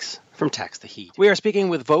 Alex from Tax the Heat. We are speaking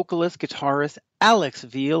with vocalist, guitarist Alex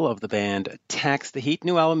Veal of the band Tax the Heat.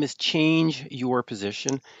 New album is Change Your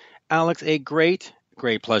Position. Alex, a great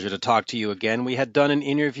pleasure to talk to you again. We had done an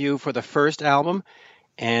interview for the first album,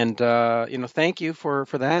 and thank you for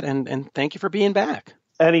that, and thank you for being back.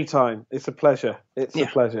 Anytime. It's a pleasure. It's a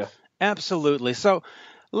pleasure. Absolutely. So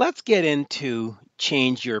let's get into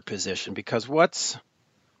Change Your Position, because what's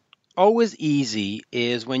always easy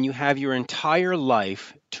is when you have your entire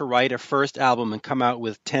life to write a first album and come out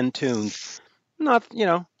with 10 tunes.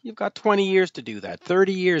 You've got 20 years to do that,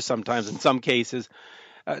 30 years sometimes in some cases.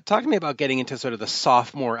 Talk to me about getting into sort of the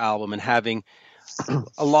sophomore album and having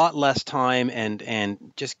a lot less time and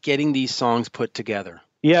just getting these songs put together.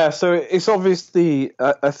 Yeah, so it's obviously,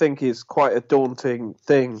 I think, it's quite a daunting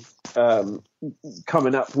thing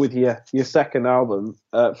coming up with your second album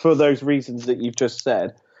for those reasons that you've just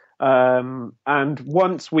said. And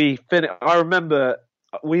once we finished, I remember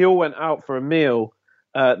we all went out for a meal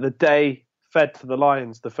the day Fed to the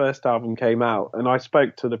Lions, the first album, came out, and I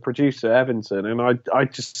spoke to the producer, Evanson, and I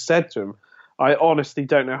just said to him, I honestly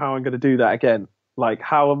don't know how I'm going to do that again. Like,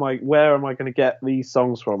 where am I going to get these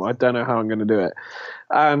songs from? I don't know how I'm going to do it.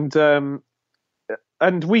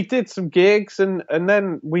 And we did some gigs, and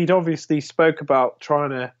then we'd obviously spoke about trying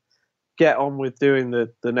to get on with doing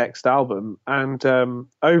the next album. And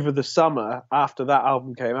over the summer, after that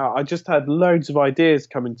album came out, I just had loads of ideas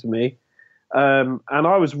coming to me. And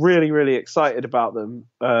I was really, really excited about them.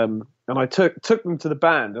 And I took them to the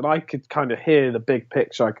band, and I could kind of hear the big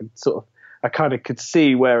picture. I kind of could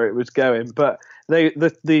see where it was going. But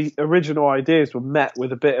the original ideas were met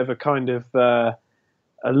with a bit of a kind of a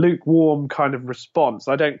lukewarm kind of response.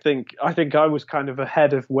 I think I was kind of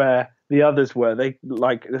ahead of where the others were.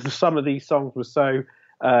 Some of these songs were so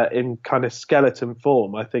in kind of skeleton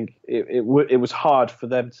form. I think it was hard for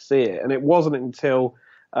them to see it. And it wasn't until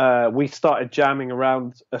we started jamming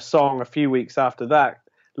around a song a few weeks after that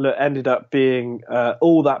ended up being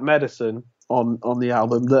All That Medicine on the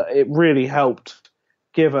album that it really helped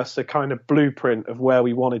give us a kind of blueprint of where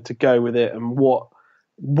we wanted to go with it and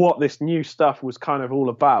what this new stuff was kind of all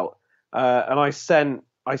about. And I sent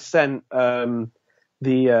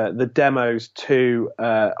the demos to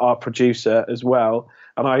our producer as well,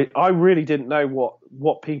 and I really didn't know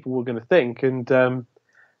what people were going to think,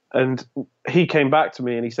 and he came back to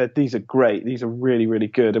me and he said, these are great, these are really, really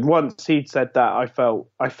good. And once he'd said that,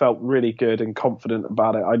 I felt really good and confident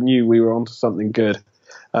about it. I knew we were onto something good.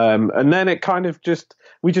 And then it kind of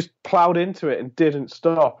we just plowed into it and didn't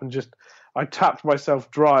stop, and I tapped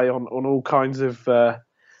myself dry on all kinds of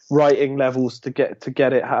writing levels to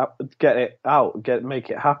make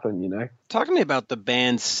it happen. Talk to me about the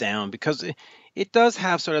band's sound, because it does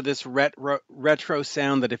have sort of this retro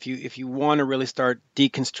sound that if you want to really start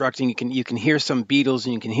deconstructing, you can hear some Beatles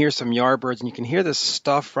and you can hear some Yardbirds and you can hear this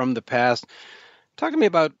stuff from the past. Talk to me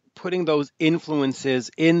about putting those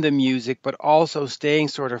influences in the music, but also staying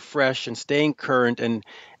sort of fresh and staying current and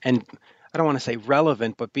I don't want to say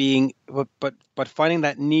relevant, but but finding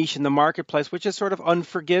that niche in the marketplace, which is sort of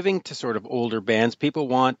unforgiving to sort of older bands. People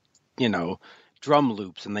want, drum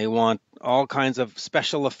loops and they want all kinds of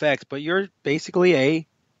special effects, but you're basically a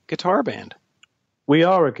guitar band. We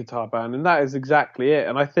are a guitar band, and that is exactly it.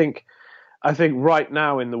 And I think right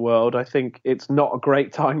now in the world, I think it's not a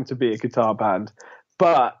great time to be a guitar band,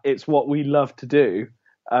 but it's what we love to do.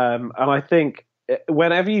 And I think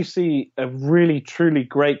whenever you see a really, truly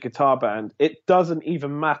great guitar band, it doesn't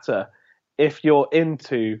even matter if you're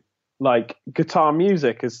into like guitar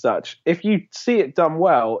music as such. If you see it done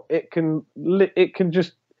well, it can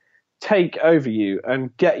just take over you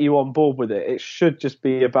and get you on board with it. It should just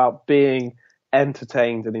be about being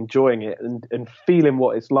entertained and enjoying it and feeling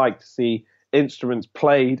what it's like to see instruments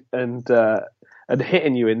played and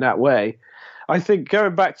hitting you in that way. I think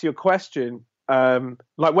going back to your question,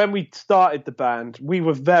 like when we started the band, we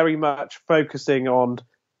were very much focusing on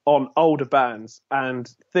older bands and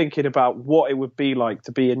thinking about what it would be like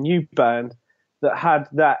to be a new band that had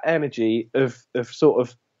that energy of sort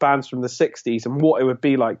of bands from the 60s, and what it would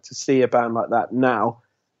be like to see a band like that now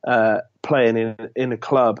playing in a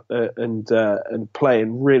club and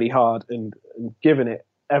playing really hard and giving it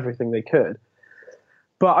everything they could.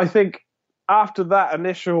 But I think after that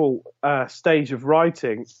initial stage of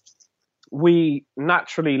writing, we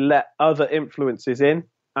naturally let other influences in,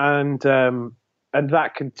 and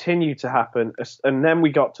that continued to happen. And then we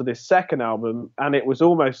got to this second album, and it was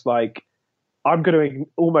almost like, I'm going to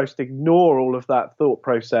almost ignore all of that thought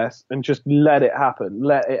process and just let it happen.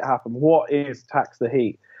 Let it happen. What is Tax the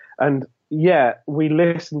Heat? And yeah, we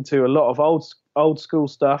listened to a lot of old school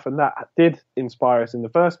stuff, and that did inspire us in the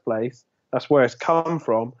first place. That's where it's come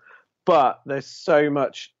from. But there's so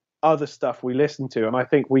much other stuff we listen to, and I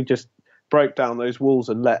think we just broke down those walls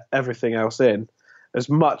and let everything else in as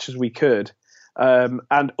much as we could.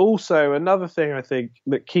 And also another thing I think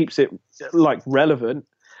that keeps it like relevant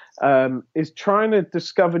is trying to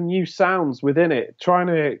discover new sounds within it, trying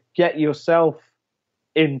to get yourself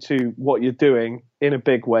into what you're doing in a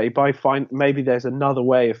big way by maybe there's another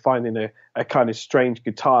way of finding a kind of strange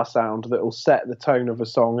guitar sound that will set the tone of a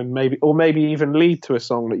song and maybe even lead to a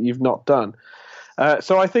song that you've not done.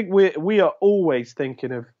 So I think we are always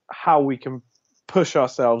thinking of how we can push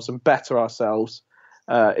ourselves and better ourselves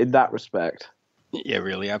in that respect. Yeah,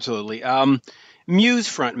 really, absolutely. Muse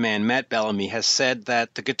frontman Matt Bellamy has said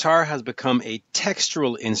that the guitar has become a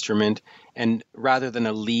textural instrument and rather than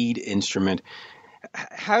a lead instrument.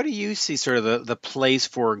 How do you see sort of the place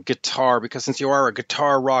for guitar? Because since you are a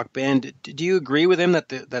guitar rock band, do you agree with him that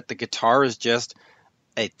the guitar is just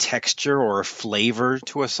a texture or a flavor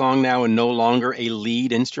to a song now and no longer a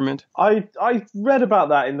lead instrument? I read about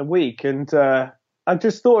that in the week, and I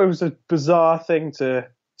just thought it was a bizarre thing to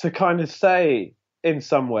kind of say in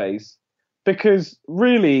some ways, because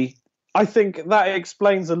really I think that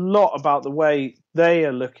explains a lot about the way they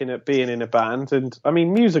are looking at being in a band. And I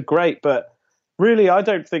mean, Muse are great, but really I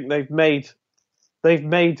don't think they've made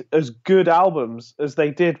as good albums as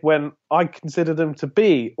they did when I consider them to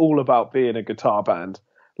be all about being a guitar band.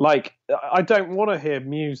 Like, I don't want to hear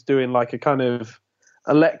Muse doing like a kind of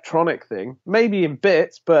electronic thing, maybe in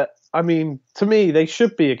bits, but I mean, to me, they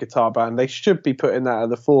should be a guitar band. They should be putting that at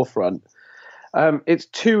the forefront. It's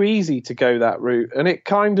too easy to go that route, and it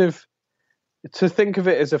kind of, to think of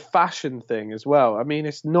it as a fashion thing as well. I mean,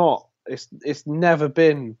 it's not. It's never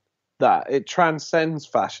been that. It transcends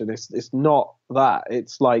fashion. It's not that.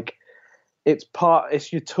 It's like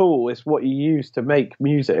it's your tool. It's what you use to make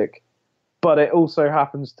music, but it also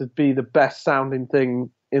happens to be the best sounding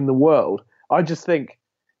thing in the world. I just think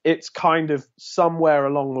it's kind of somewhere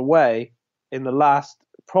along the way in the last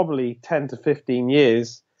probably 10 to 15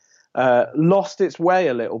 years lost its way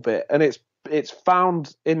a little bit, and it's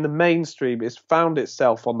found in the mainstream. It's found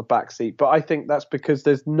itself on the backseat, but I think that's because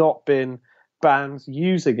there's not been bands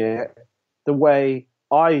using it the way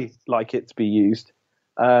I like it to be used.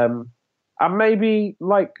 And maybe,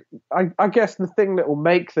 like, I guess the thing that will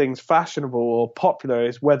make things fashionable or popular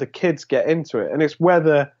is whether kids get into it, and it's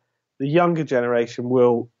whether the younger generation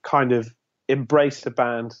will kind of embrace a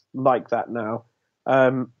band like that now.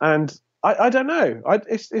 And I don't know.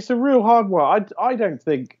 It's a real hard one. I don't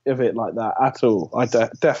think of it like that at all. I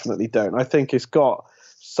definitely don't. I think it's got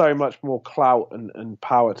so much more clout and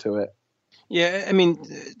power to it. Yeah, I mean,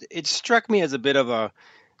 it struck me as a bit of a,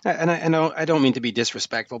 and I don't mean to be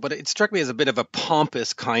disrespectful, but it struck me as a bit of a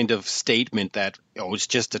pompous kind of statement that, it's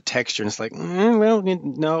just a texture. And it's like, well,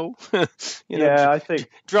 no. I think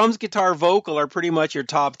drums, guitar, vocal are pretty much your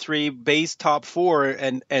top three, bass top four,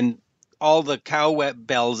 and all the cowbell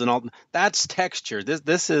bells and all that's texture.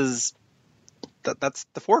 This is that's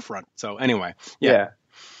the forefront. So anyway, yeah,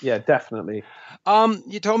 definitely.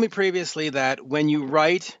 You told me previously that when you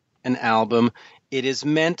write an album, it is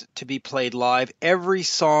meant to be played live. Every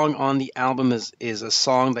song on the album is a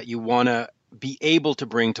song that you want to be able to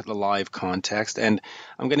bring to the live context. And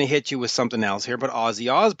I'm going to hit you with something else here, but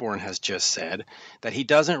Ozzy Osbourne has just said that he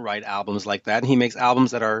doesn't write albums like that. And he makes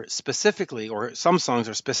albums that are specifically, or some songs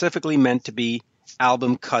are specifically meant to be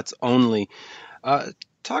album cuts only.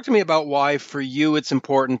 Talk to me about why for you it's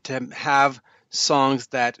important to have songs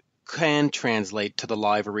that can translate to the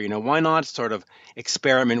live arena. Why not sort of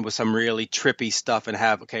experiment with some really trippy stuff and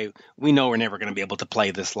have, okay, we know we're never going to be able to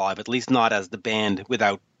play this live, at least not as the band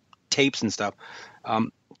without tapes and stuff.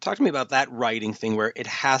 Talk to me about that writing thing where it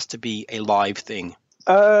has to be a live thing.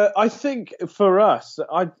 I think for us,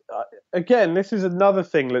 again, this is another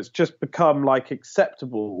thing that's just become like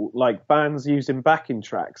acceptable, like bands using backing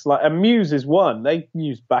tracks. Like, and Muse is one. They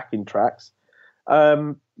use backing tracks.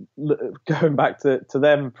 Going back to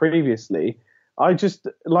them previously, I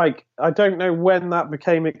don't know when that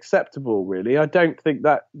became acceptable. Really, I don't think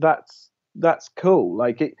that's cool.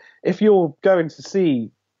 Like, if you're going to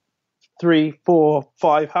see 3, 4,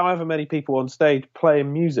 5, however many people on stage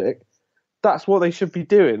playing music, that's what they should be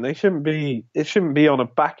doing. It shouldn't be on a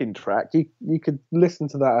backing track. You could listen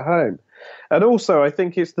to that at home. And also, I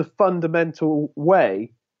think it's the fundamental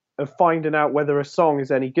way of finding out whether a song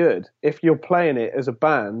is any good. If you're playing it as a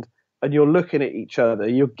band and you're looking at each other,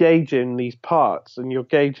 you're gauging these parts and you're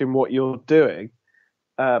gauging what you're doing,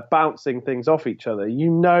 bouncing things off each other.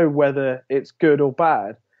 You know whether it's good or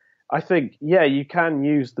bad. I think, you can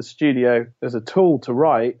use the studio as a tool to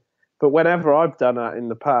write, But whenever I've done that in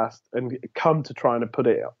the past and come to trying to put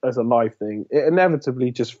it as a live thing, it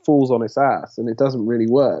inevitably just falls on its ass and it doesn't really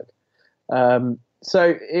work.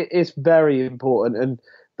 So it's very important, and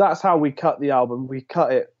that's how we cut the album. We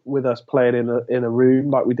cut it with us playing in a room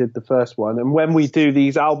like we did the first one. And when we do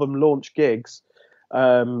these album launch gigs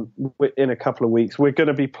in a couple of weeks, we're going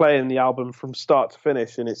to be playing the album from start to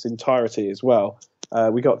finish in its entirety as well.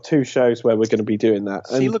 We got 2 shows where we're going to be doing that.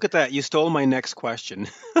 See, look at that. You stole my next question.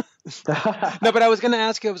 No, but I was going to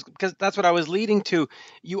ask you, because that's what I was leading to.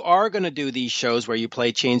 You are going to do these shows where you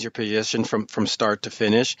play Change Your Position from start to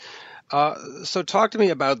finish. So talk to me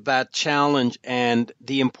about that challenge and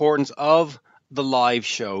the importance of the live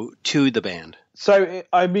show to the band. So,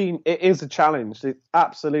 it is a challenge. It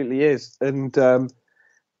absolutely is. And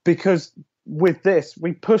because with this,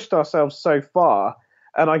 we pushed ourselves so far.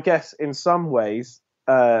 And I guess in some ways,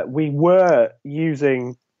 we were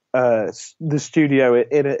using the studio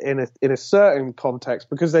in a certain context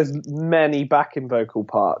because there's many backing vocal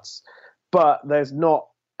parts, but there's not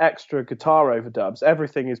extra guitar overdubs.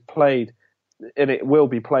 Everything is played, and it will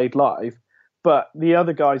be played live. But the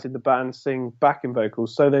other guys in the band sing backing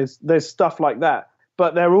vocals, so there's stuff like that.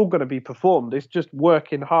 But they're all going to be performed. It's just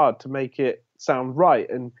working hard to make it sound right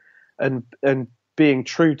and being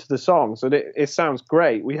true to the songs. And it sounds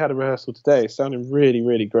great. We had a rehearsal today. It sounded really,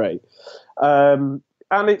 really great. And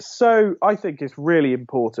I think it's really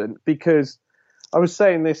important because I was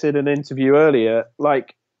saying this in an interview earlier,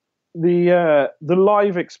 like the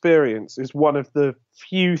live experience is one of the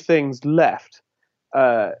few things left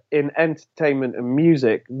in entertainment and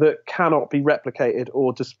music that cannot be replicated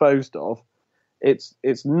or disposed of. It's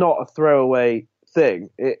not a throwaway thing.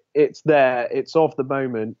 It's there. It's of the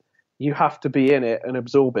moment. You have to be in it and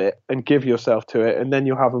absorb it and give yourself to it, and then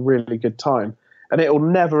you'll have a really good time. And it will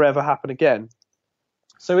never, ever happen again.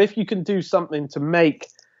 So if you can do something to make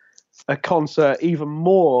a concert even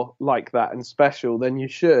more like that and special, then you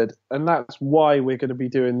should. And that's why we're going to be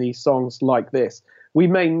doing these songs like this. We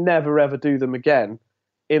may never, ever do them again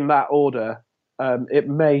in that order. It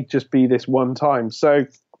may just be this one time. So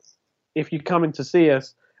if you're coming to see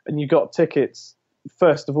us and you got tickets,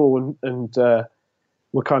 first of all, and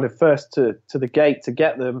we're kind of first to the gate to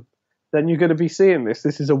get them, then you're going to be seeing this.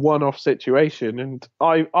 This is a one-off situation. And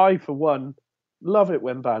I for one, love it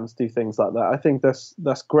when bands do things like that. I think that's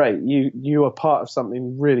great. You are part of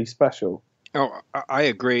something really special. Oh, I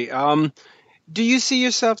agree. Do you see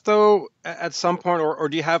yourself, though, at some point, or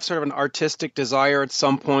do you have sort of an artistic desire at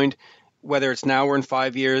some point, whether it's now or in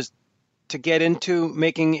 5 years, to get into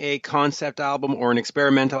making a concept album or an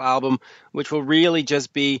experimental album, which will really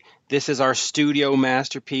just be, this is our studio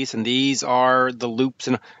masterpiece and these are the loops?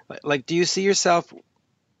 And like, do you see yourself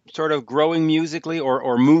sort of growing musically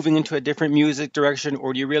or moving into a different music direction,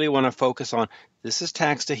 or do you really want to focus on, this is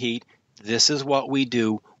Tax to Heat, this is what we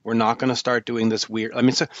do, we're not going to start doing this weird? I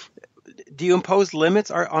mean, so do you impose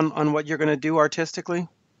limits on what you're going to do artistically?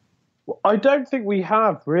 Well, I don't think we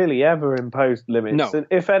have really ever imposed limits. No. And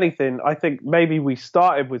if anything, I think maybe we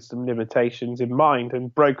started with some limitations in mind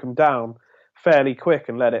and broke them down fairly quick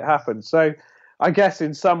and let it happen. So I guess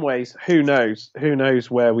in some ways, who knows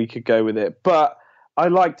where we could go with it. But I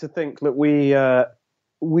like to think that we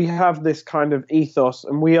have this kind of ethos,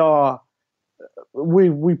 and we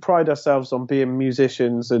pride ourselves on being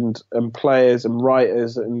musicians and players and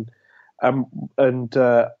writers and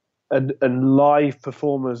live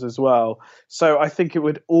performers as well. So I think it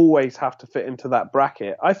would always have to fit into that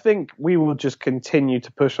bracket. I think we will just continue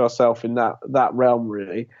to push ourselves in that realm,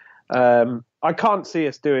 really. I can't see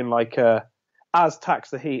us doing as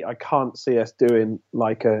Tax the Heat, I can't see us doing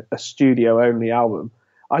like a studio only album.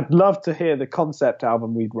 I'd love to hear the concept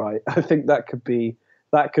album we'd write. I think that could be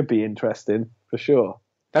interesting for sure.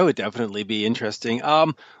 That would definitely be interesting.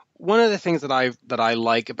 One of the things that I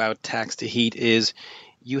like about Tax to Heat is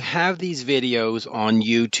you have these videos on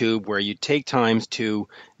YouTube where you take times to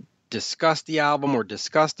discuss the album or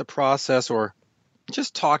discuss the process or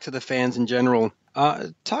just talk to the fans in general.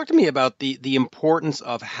 Talk to me about the importance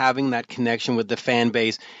of having that connection with the fan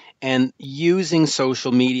base and using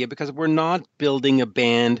social media, because we're not building a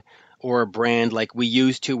band or a brand like we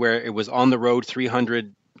used to, where it was on the road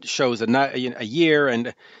 300 shows a year,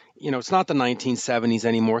 and it's not the 1970s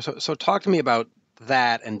anymore. So talk to me about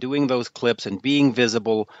that and doing those clips and being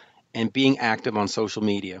visible and being active on social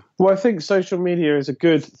media. Well, I think social media is a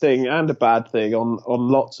good thing and a bad thing on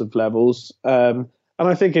lots of levels. And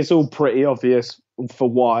I think it's all pretty obvious for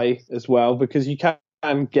why as well, because you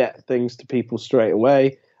can get things to people straight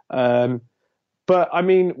away. But I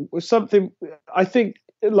mean, I think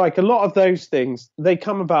like a lot of those things, they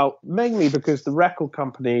come about mainly because the record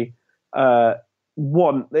company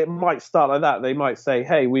it might start like that. They might say,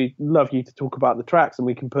 hey, we'd love you to talk about the tracks, and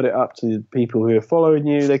we can put it up to people who are following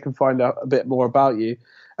you. They can find out a bit more about you.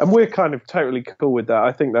 And we're kind of totally cool with that.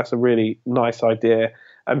 I think that's a really nice idea.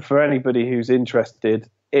 And for anybody who's interested,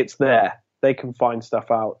 it's there. They can find stuff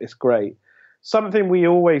out. It's great. Something we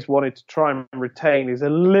always wanted to try and retain is a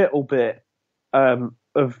little bit of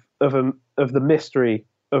the mystery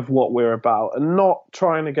of what we're about, and not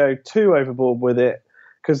trying to go too overboard with it,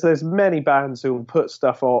 because there's many bands who will put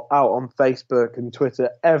stuff out on Facebook and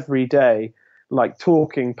Twitter every day, like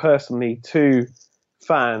talking personally to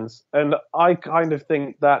fans, and I kind of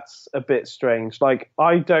think that's a bit strange. Like,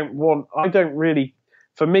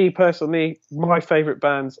 for me personally, my favorite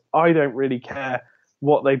bands, I don't really care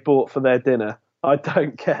what they bought for their dinner. I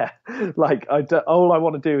don't care. Like, all I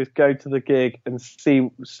want to do is go to the gig and see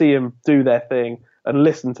them do their thing and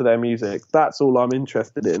listen to their music. That's all I'm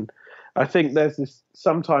interested in. I think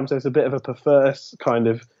sometimes there's a bit of a perverse kind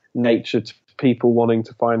of nature to people wanting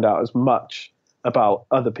to find out as much about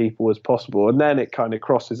other people as possible, and then it kind of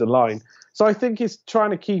crosses a line. So I think it's trying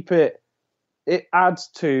to keep it adds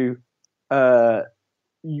to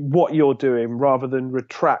what you're doing rather than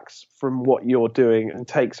retracts from what you're doing and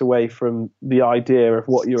takes away from the idea of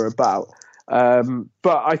what you're about.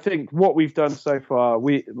 But I think what we've done so far,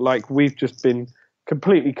 we've just been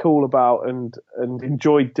completely cool about and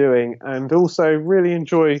enjoyed doing, and also really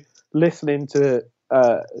enjoy listening to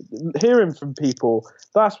hearing from people.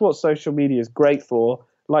 That's what social media is great for.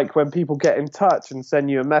 Like when people get in touch and send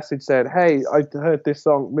you a message saying, hey, I heard this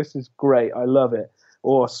song, this is great, I love it,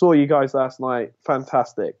 or saw you guys last night,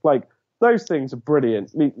 fantastic. Like, those things are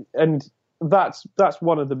brilliant, and that's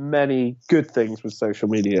one of the many good things with social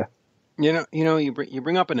media. You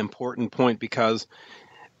bring up an important point, because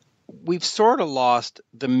we've sort of lost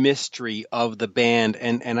the mystery of the band,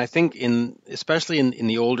 and I think especially in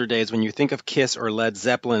the older days, when you think of Kiss or Led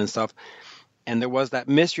Zeppelin and stuff, and there was that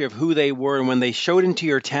mystery of who they were, and when they showed into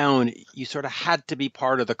your town, you sort of had to be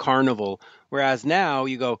part of the carnival. Whereas now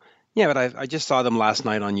you go, yeah, but I just saw them last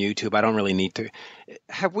night on YouTube, I don't really need to.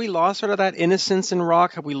 Have we lost sort of that innocence in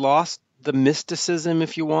rock? Have we lost the mysticism,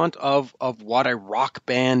 if you want, of what a rock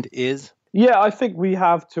band is? Yeah, I think we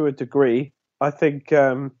have, to a degree. I think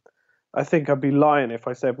I'd be lying if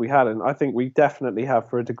I said we hadn't. I think we definitely have,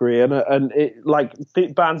 for a degree, and it, like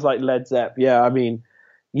bands like Led Zepp. Yeah, I mean,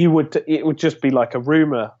 it would just be like a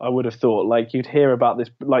rumor. I would have thought, like, you'd hear about this,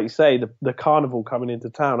 like you say, the carnival coming into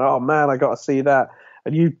town. Oh man, I got to see that.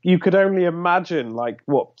 And you could only imagine like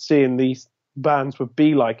what seeing these bands would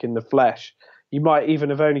be like in the flesh. You might even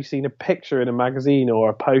have only seen a picture in a magazine or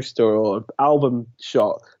a poster or an album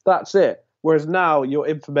shot. That's it. Whereas now your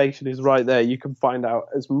information is right there. You can find out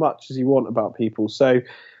as much as you want about people. So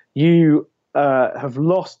you have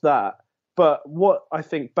lost that. But what I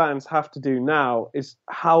think bands have to do now is,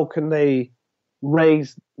 how can they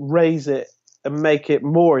raise it and make it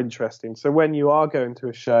more interesting? So when you are going to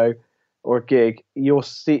a show or a gig, you're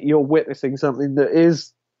witnessing something that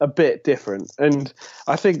is a bit different. And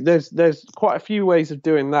I think there's quite a few ways of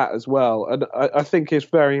doing that as well. And I think it's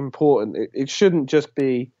very important. It shouldn't just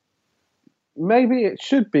be, maybe it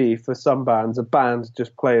should be for some bands, a band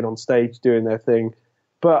just playing on stage doing their thing.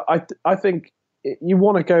 But I think you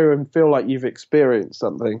want to go and feel like you've experienced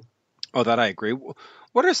something. Oh, that I agree.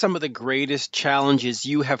 What are some of the greatest challenges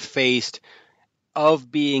you have faced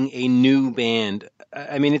of being a new band?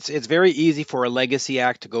 I mean, it's very easy for a legacy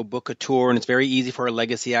act to go book a tour, and it's very easy for a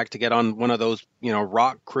legacy act to get on one of those,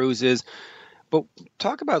 rock cruises. But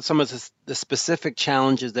talk about some of the specific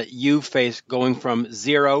challenges that you faced going from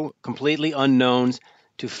zero, completely unknowns,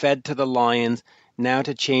 to Fed to the Lions, now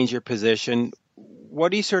to change your position.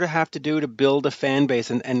 What do you sort of have to do to build a fan base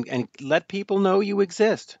and let people know you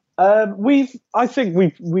exist? I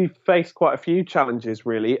think we've faced quite a few challenges,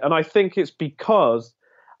 really, and I think it's because,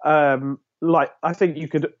 I think you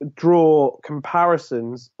could draw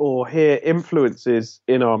comparisons or hear influences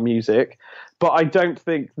in our music, but I don't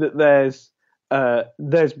think that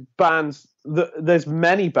there's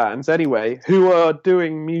many bands anyway who are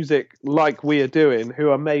doing music like we are doing, who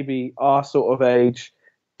are maybe our sort of age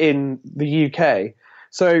in the UK.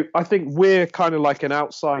 So I think we're kind of like an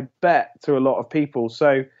outside bet to a lot of people.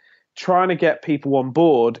 So trying to get people on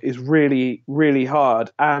board is really, really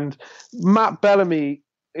hard. And Matt Bellamy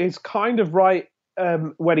is kind of right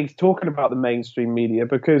when he's talking about the mainstream media,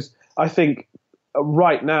 because I think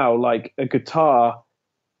right now, like a guitar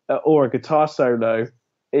or a guitar solo,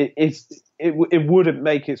 it wouldn't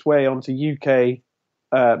make its way onto UK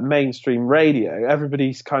mainstream radio.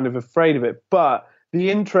 Everybody's kind of afraid of it, but the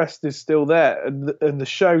interest is still there, and the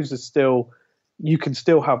shows are still you can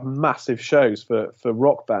still have massive shows for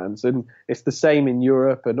rock bands, and it's the same in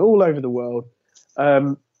Europe and all over the world.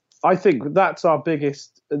 I think that's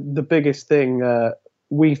the biggest thing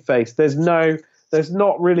we face. There's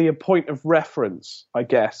not really a point of reference, I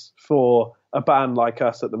guess, for a band like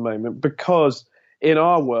us at the moment, because in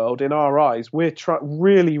our world, in our eyes, we're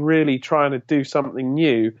really, really trying to do something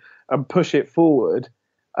new and push it forward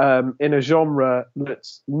in a genre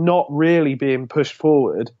that's not really being pushed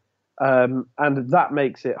forward. And that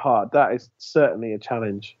makes it hard. That is certainly a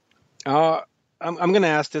challenge. I'm going to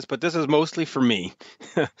ask this, but this is mostly for me.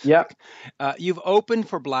 Yep. You've opened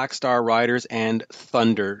for Black Star Riders and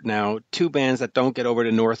Thunder. Now, two bands that don't get over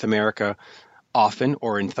to North America often,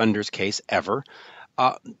 or in Thunder's case, ever.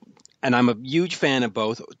 And I'm a huge fan of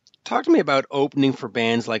both. Talk to me about opening for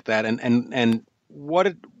bands like that, and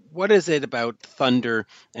what is it about Thunder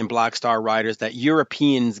and Black Star Riders that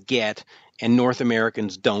Europeans get and North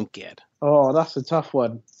Americans don't get? Oh, that's a tough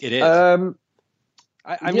one. It is.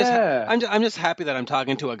 I'm just happy that I'm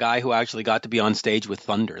talking to a guy who actually got to be on stage with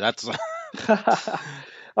Thunder. That's.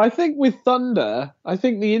 I think with Thunder,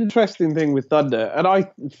 the interesting thing with Thunder, and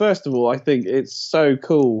first of all, I think it's so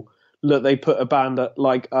cool that they put a band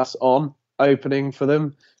like us on opening for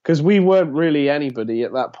them, because we weren't really anybody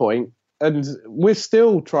at that point, and we're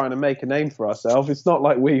still trying to make a name for ourselves. It's not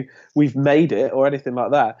like we've made it or anything like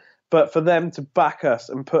that. But for them to back us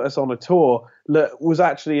and put us on a tour that was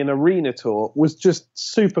actually an arena tour was just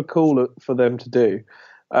super cool for them to do.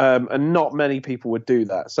 And not many people would do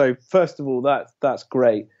that. So first of all, that's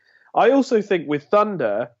great. I also think with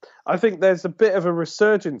Thunder, I think there's a bit of a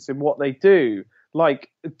resurgence in what they do. Like,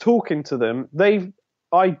 talking to them,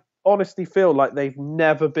 I honestly feel like they've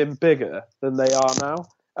never been bigger than they are now.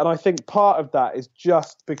 And I think part of that is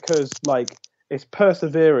just because, like, it's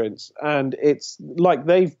perseverance, and it's like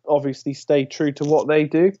they've obviously stayed true to what they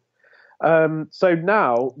do. So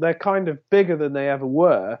now they're kind of bigger than they ever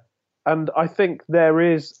were. And I think there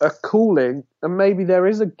is a cooling, and maybe there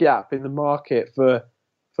is a gap in the market for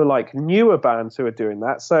like newer bands who are doing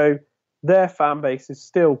that. So their fan base is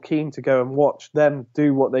still keen to go and watch them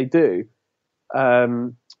do what they do.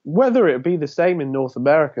 Whether it be the same in North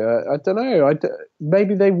America, I don't know.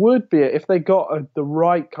 Maybe they would be, if they got the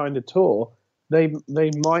right kind of tour. They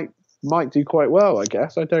might do quite well, I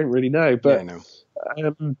guess. I don't really know, but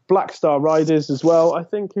Black Star Riders as well. I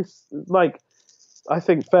think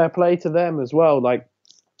fair play to them as well. Like,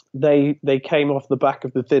 they came off the back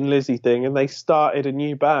of the Thin Lizzy thing, and they started a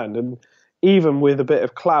new band. And even with a bit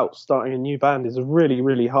of clout, starting a new band is a really,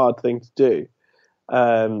 really hard thing to do.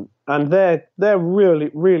 And they're really,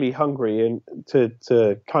 really hungry and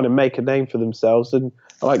to kind of make a name for themselves. And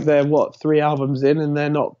like, they're 3 albums in, and they're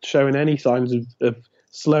not showing any signs of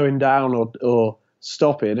slowing down or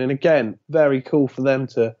stopping. And again, very cool for them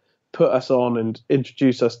to put us on and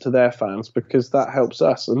introduce us to their fans, because that helps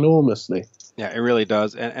us enormously. Yeah, it really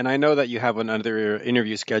does. And I know that you have another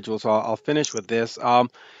interview scheduled, so I'll finish with this.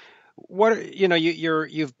 You've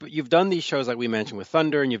done these shows like we mentioned with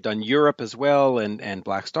Thunder, and you've done Europe as well, and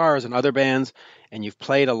Black Stars and other bands, and you've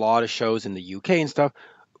played a lot of shows in the UK and stuff.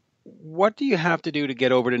 What do you have to do to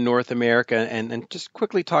get over to North America? And just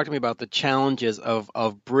quickly talk to me about the challenges of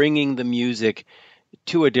bringing the music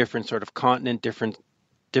to a different sort of continent, different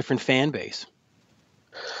fan base.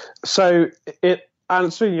 So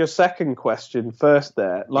answering your second question first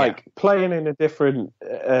there, playing in a different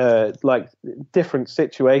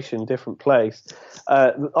situation, different place.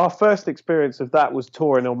 Our first experience of that was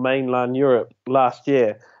touring on mainland Europe last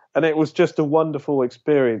year. And it was just a wonderful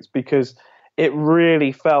experience, because it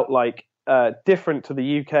really felt like different to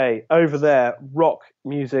the UK. Over there, rock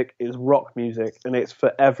music is rock music, and it's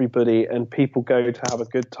for everybody, and people go to have a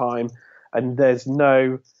good time, and there's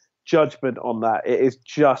no judgment on that. It is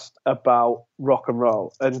just about rock and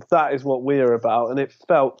roll, and that is what we're about, and it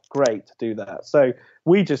felt great to do that. So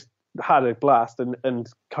we just had a blast and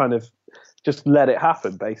kind of just let it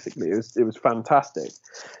happen, basically. It was fantastic.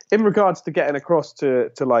 In regards to getting across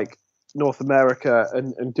to like North America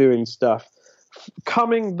and doing stuff,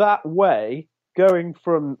 coming that way, going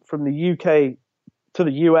from the UK to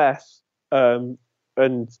the US and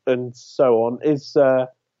so on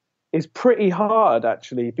is pretty hard,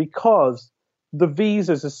 actually, because the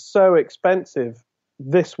visas are so expensive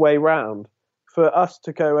this way round. For us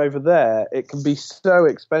to go over there, it can be so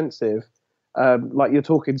expensive. Like, you're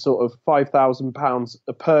talking sort of £5,000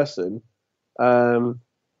 a person,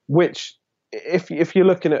 which if you're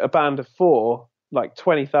looking at a band of four, like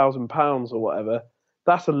 £20,000 or whatever,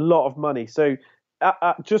 that's a lot of money. So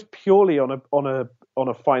just purely on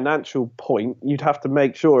a financial point, you'd have to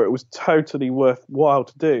make sure it was totally worthwhile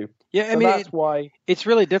to do. Yeah, I So mean, that's why. it's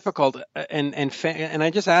really difficult, and I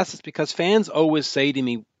just ask this because fans always say to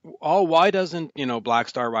me, "Oh, why doesn't Black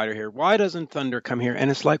Star Rider here? Why doesn't Thunder come here?" And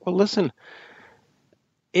it's like, well, listen,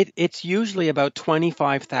 it's usually about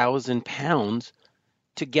 £25,000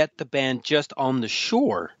 to get the band just on the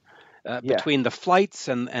shore, between the flights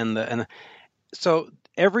and so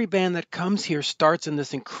every band that comes here starts in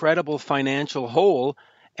this incredible financial hole.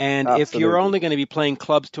 And if you're Absolutely. only going to be playing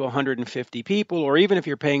clubs to 150 people, or even if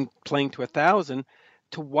you're playing to 1,000,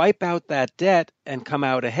 to wipe out that debt and come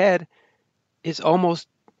out ahead is almost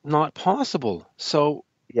not possible. So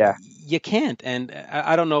Yeah. you can't, and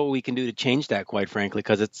I don't know what we can do to change that, quite frankly,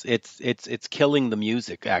 because it's killing the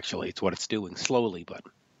music. Actually, it's what it's doing slowly, but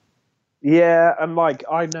Yeah, and like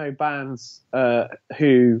I know bands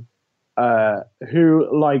who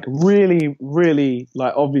like really, really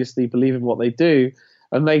like obviously believe in what they do,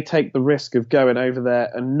 and they take the risk of going over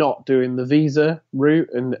there and not doing the visa route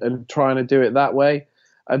and trying to do it that way.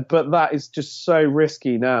 But that is just so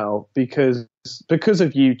risky now because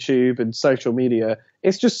of YouTube and social media.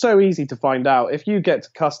 It's just so easy to find out. If you get to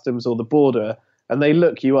customs or the border and they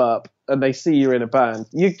look you up and they see you're in a band,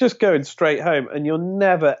 you're just going straight home and you're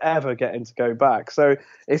never, ever getting to go back. So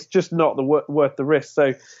it's just not worth the risk.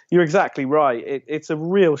 So you're exactly right. It's a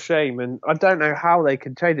real shame, and I don't know how they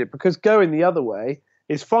can change it, because going the other way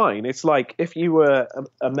is fine. It's like if you were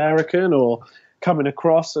American or coming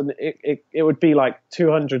across, and it would be like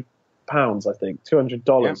 £200, I think,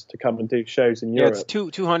 $200 to come and do shows in Europe. it's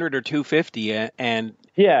 200 or 250, and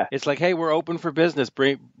Yeah. it's like, hey, we're open for business.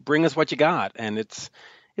 Bring us what you got, and it's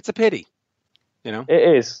a pity,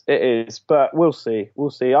 It is, but we'll see.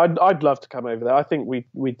 I'd love to come over there. I think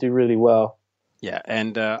we do really well. Yeah,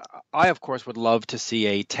 and I, of course, would love to see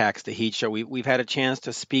a Tax the Heat show. We've had a chance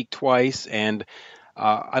to speak twice, and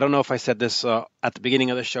I don't know if I said this at the beginning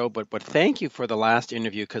of the show, but thank you for the last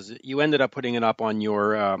interview, because you ended up putting it up on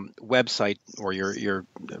your website, or your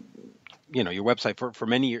website for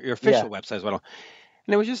many, your official website as well.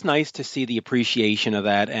 And it was just nice to see the appreciation of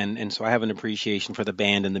that, and so I have an appreciation for the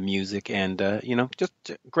band and the music, and just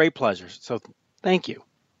great pleasure. So thank you.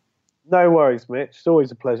 No worries, Mitch. It's always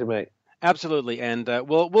a pleasure, mate. Absolutely, and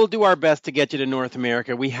we'll do our best to get you to North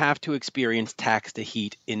America. We have to experience Tax the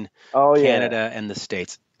Heat in Canada and the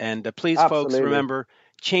States. And please, folks, remember,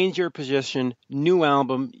 change your position. New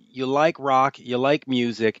album. You like rock. You like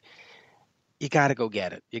music. You got to go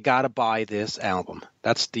get it. You got to buy this album.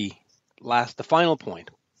 That's the final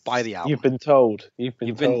point. Buy the album. You've been told. You've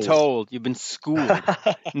been told. You've been schooled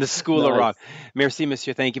in the school of rock. Merci,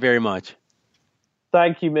 monsieur. Thank you very much.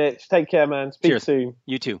 Thank you, Mitch. Take care, man. Speak soon.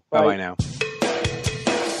 You too. Bye. Bye-bye now.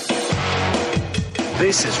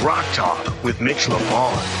 This is Rock Talk with Mitch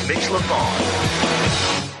LaFon. Mitch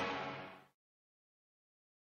LaFon.